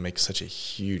was able to make such a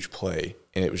huge play,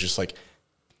 and it was just like,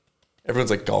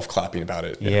 everyone's like golf clapping about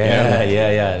it.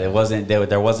 Yeah. There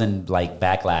wasn't like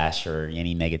backlash or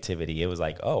any negativity. It was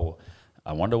like, oh,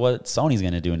 I wonder what Sony's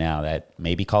going to do now that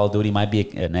maybe Call of Duty might be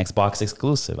an Xbox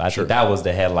exclusive. I think that was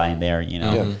the headline there,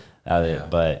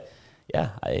 But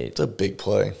it's a big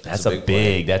play. That's a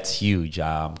big, that's huge.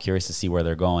 I'm curious to see where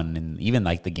they're going, and even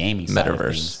like the gaming side of Metaverse.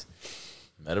 things.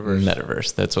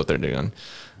 Metaverse. That's what they're doing.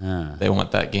 They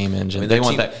want that game engine. I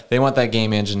mean, they want that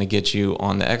game engine to get you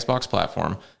on the Xbox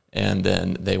platform, and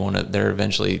then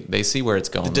they see where it's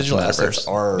going. The digital assets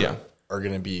are yeah.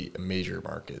 going to be major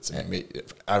markets and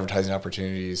advertising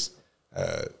opportunities.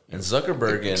 And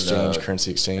Zuckerberg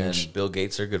currency exchange, and Bill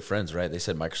Gates are good friends, right? They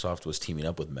said Microsoft was teaming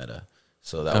up with Meta,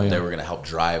 so that Oh, yeah. they were going to help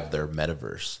drive their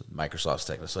metaverse, Microsoft's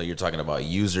tech. So you're talking about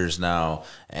users now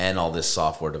and all this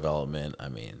software development. I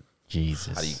mean,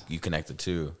 Jesus. how do you connect the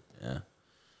two? Yeah.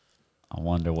 I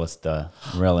wonder what's the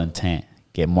real intent.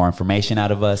 Get more information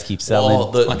out of us, keep selling.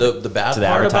 Well, the bad to the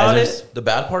part about advertisers? it, the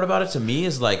bad part about it to me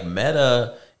is like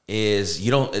Meta is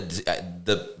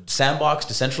the Sandbox,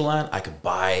 Decentraland. I could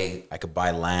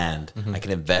buy land. I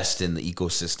can invest in the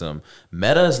ecosystem.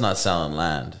 Meta is not selling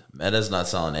land. Meta is not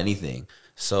selling anything.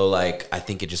 So like, I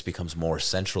think it just becomes more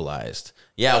centralized.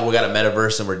 Yeah, we got a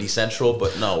metaverse and we're decentral,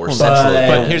 but no, we're central.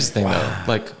 But here's the thing, though.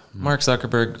 Like Mark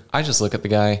Zuckerberg, I just look at the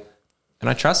guy and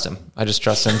I trust him. I just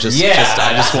trust him. I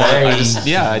just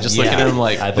look at him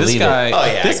like, I this believe guy. it. Oh,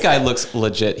 yeah. This guy looks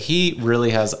legit. He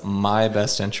really has my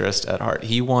best interest at heart.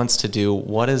 He wants to do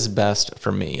what is best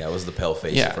for me. That was the pale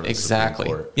face. in Yeah, front of the exactly.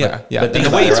 Supreme Court. Yeah, yeah. but think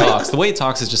And the way he about it, right? talks, the way he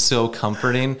talks is just so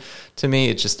comforting to me.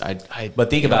 It just, But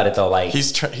think about it though, like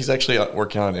he's actually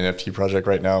working on an NFT project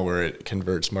right now where it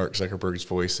converts Mark Zuckerberg's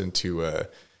voice into a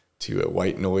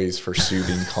white noise for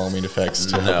soothing, calming effects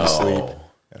to help you sleep.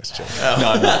 I was joking.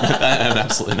 no, I'm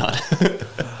absolutely not.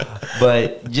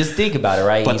 but just think about it,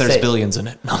 right? But You there's say- billions in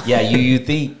it. Yeah, you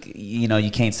think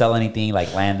you can't sell anything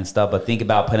like land and stuff, but think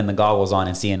about putting the goggles on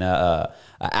and seeing a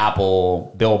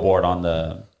Apple billboard on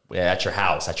at your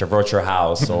house, at your virtual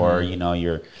house, or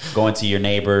you're going to your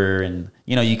neighbor and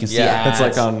you can see Yeah, ads,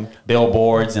 it's like on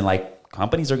billboards, and like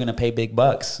companies are going to pay big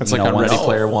bucks. It's like on Ready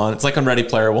Player One. It's like on Ready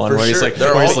Player One, For where he's sure. like,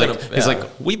 They're where all he's like, gonna- he's yeah. like,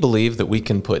 we believe that we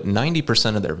can put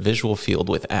 90% of their visual field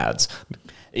with ads.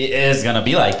 It is going to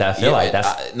be like that. I feel like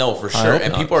that's no, for sure, hope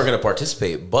and not. people are going to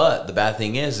participate. But the bad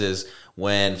thing is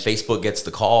when Facebook gets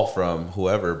the call from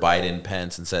whoever, Biden,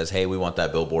 Pence, and says, "Hey, we want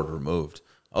that billboard removed."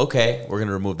 Okay, we're going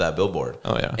to remove that billboard.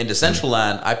 Oh, yeah. In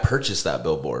Decentraland, I purchased that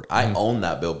billboard. I own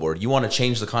that billboard. You want to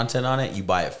change the content on it? You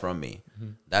buy it from me.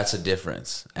 That's a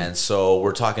difference. And so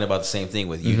we're talking about the same thing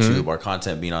with YouTube, our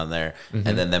content being on there, and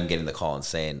then them getting the call and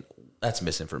saying, "That's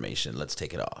misinformation. Let's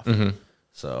take it off."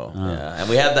 So yeah, and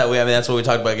we had that. I mean, that's what we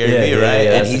talked about Gary Vee, right?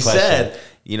 yeah, And that's he the question. said,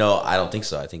 I don't think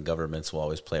so. I think governments will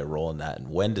always play a role in that. And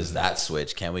when does that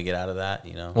switch? Can we get out of that?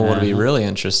 Well, what would be really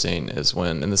interesting is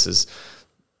when, and this is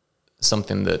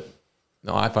something that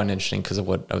I find interesting because of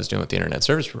what I was doing with the internet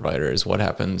service provider, is what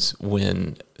happens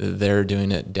when they're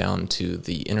doing it down to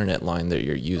the internet line that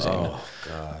you're using. Oh,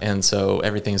 God. And so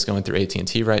everything's going through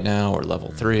AT&T right now, or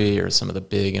Level 3, or some of the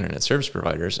big internet service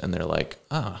providers, and they're like,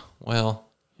 well,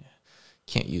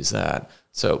 can't use that.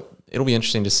 So it'll be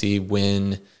interesting to see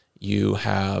when you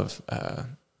have,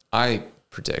 I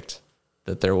predict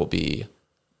that there will be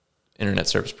internet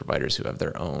service providers who have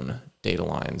their own data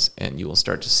lines, and you will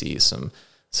start to see some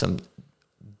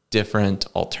different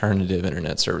alternative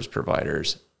internet service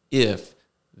providers if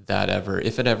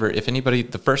anybody,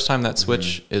 the first time that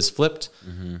switch is flipped,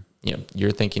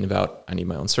 you're thinking about, I need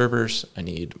my own servers, I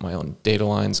need my own data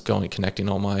lines connecting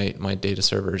all my data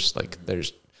servers, like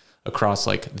there's across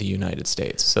like the United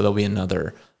States. So there'll be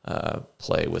another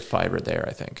play with fiber there,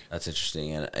 I think. That's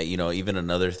interesting. And, even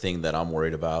another thing that I'm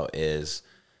worried about is,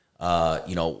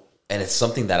 and it's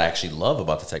something that I actually love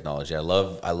about the technology. I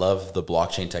love the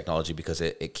blockchain technology because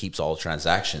it keeps all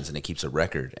transactions and it keeps a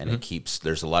record, and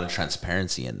there's a lot of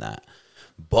transparency in that.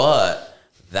 But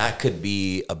that could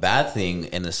be a bad thing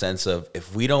in the sense of,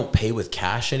 if we don't pay with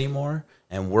cash anymore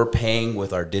and we're paying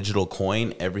with our digital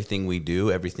coin, everything we do,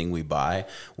 everything we buy,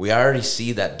 we already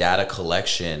see that data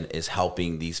collection is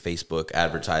helping these Facebook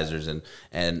advertisers and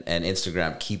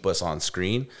Instagram keep us on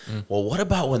screen. Well, what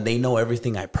about when they know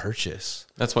everything I purchase?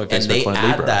 That's why And Facebook they wanted add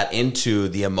Libra. that into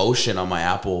the emotion on my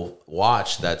Apple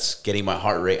Watch that's getting my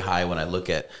heart rate high when I look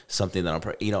at something that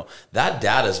that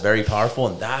data is very powerful,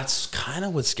 and that's kind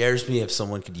of what scares me if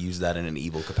someone could use that in an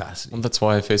evil capacity. Well, that's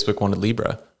why Facebook wanted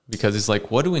Libra, because it's like,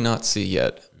 what do we not see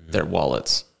yet? Their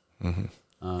wallets. Yeah.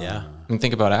 I mean,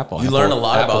 think about Apple. You Apple, learn a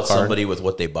lot Apple about Card. somebody with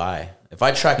what they buy. If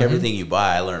I track everything you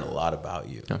buy, I learn a lot about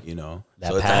you, that So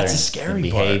that's a patterns scary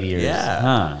and part. behaviors. Yeah.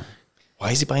 Huh. Why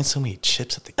is he buying so many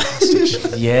chips at the gas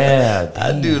station? Yeah.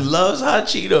 That dude loves hot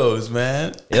Cheetos,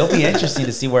 man. It'll be interesting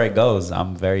to see where it goes.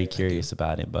 I'm very curious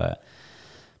about it, but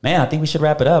Man, I think we should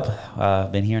wrap it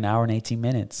up. Been here an hour and 18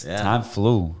 minutes. Yeah. Time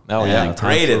flew. Oh, Yeah, yeah.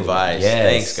 great flew. advice. Yes.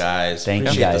 Thanks, guys. Thank you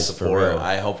Appreciate guys, the for support. real.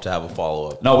 I hope to have a follow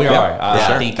up. No, we Yeah. are. I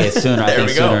sure. think it's sooner. I There think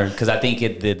we go. sooner because I think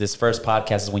this first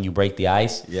podcast is when you break the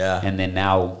ice. Yeah. And then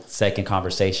now second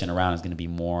conversation around is going to be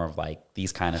more of like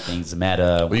these kind of things.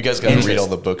 Meta. Well, you guys got to read interest. all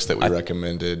the books that we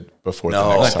recommended before No,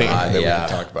 the next I think- time, and then yeah. we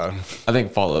can talk about them. I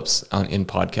think follow-ups in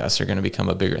podcasts are going to become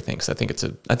a bigger thing. Cause I think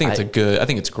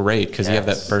it's great because you have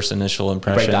that Yes. first initial break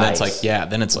impression. the And that's ice. like, yeah,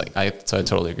 then it's like, so I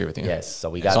totally agree with you. Yes. So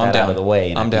we got So I'm that out down. of the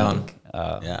way. And I'm I down. think,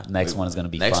 Yeah. Next one is going to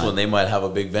be Next fun. one, they might have a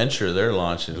big venture they're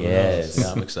launching. Who knows? Yes.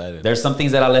 Yeah, I'm excited. There's some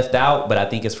things that I left out, but I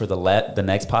think it's for the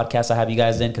next podcast I have you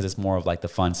guys in because it's more of like the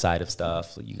fun side of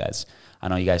stuff. You guys, I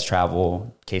know you guys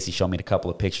travel. Casey showed me a couple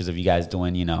of pictures of you guys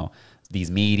doing, these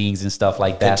meetings and stuff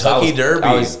like that. Kentucky Derby.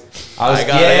 I was I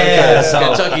got yeah, so,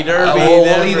 Kentucky Derby, We'll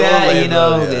Denver, leave that,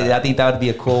 Orlando, yeah. I think that would be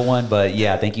a cool one. But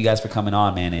yeah, thank you guys for coming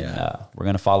on, man. And we're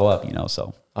going to follow up,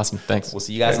 so Awesome. Thanks. we'll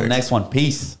see you guys on the next one.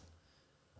 Peace.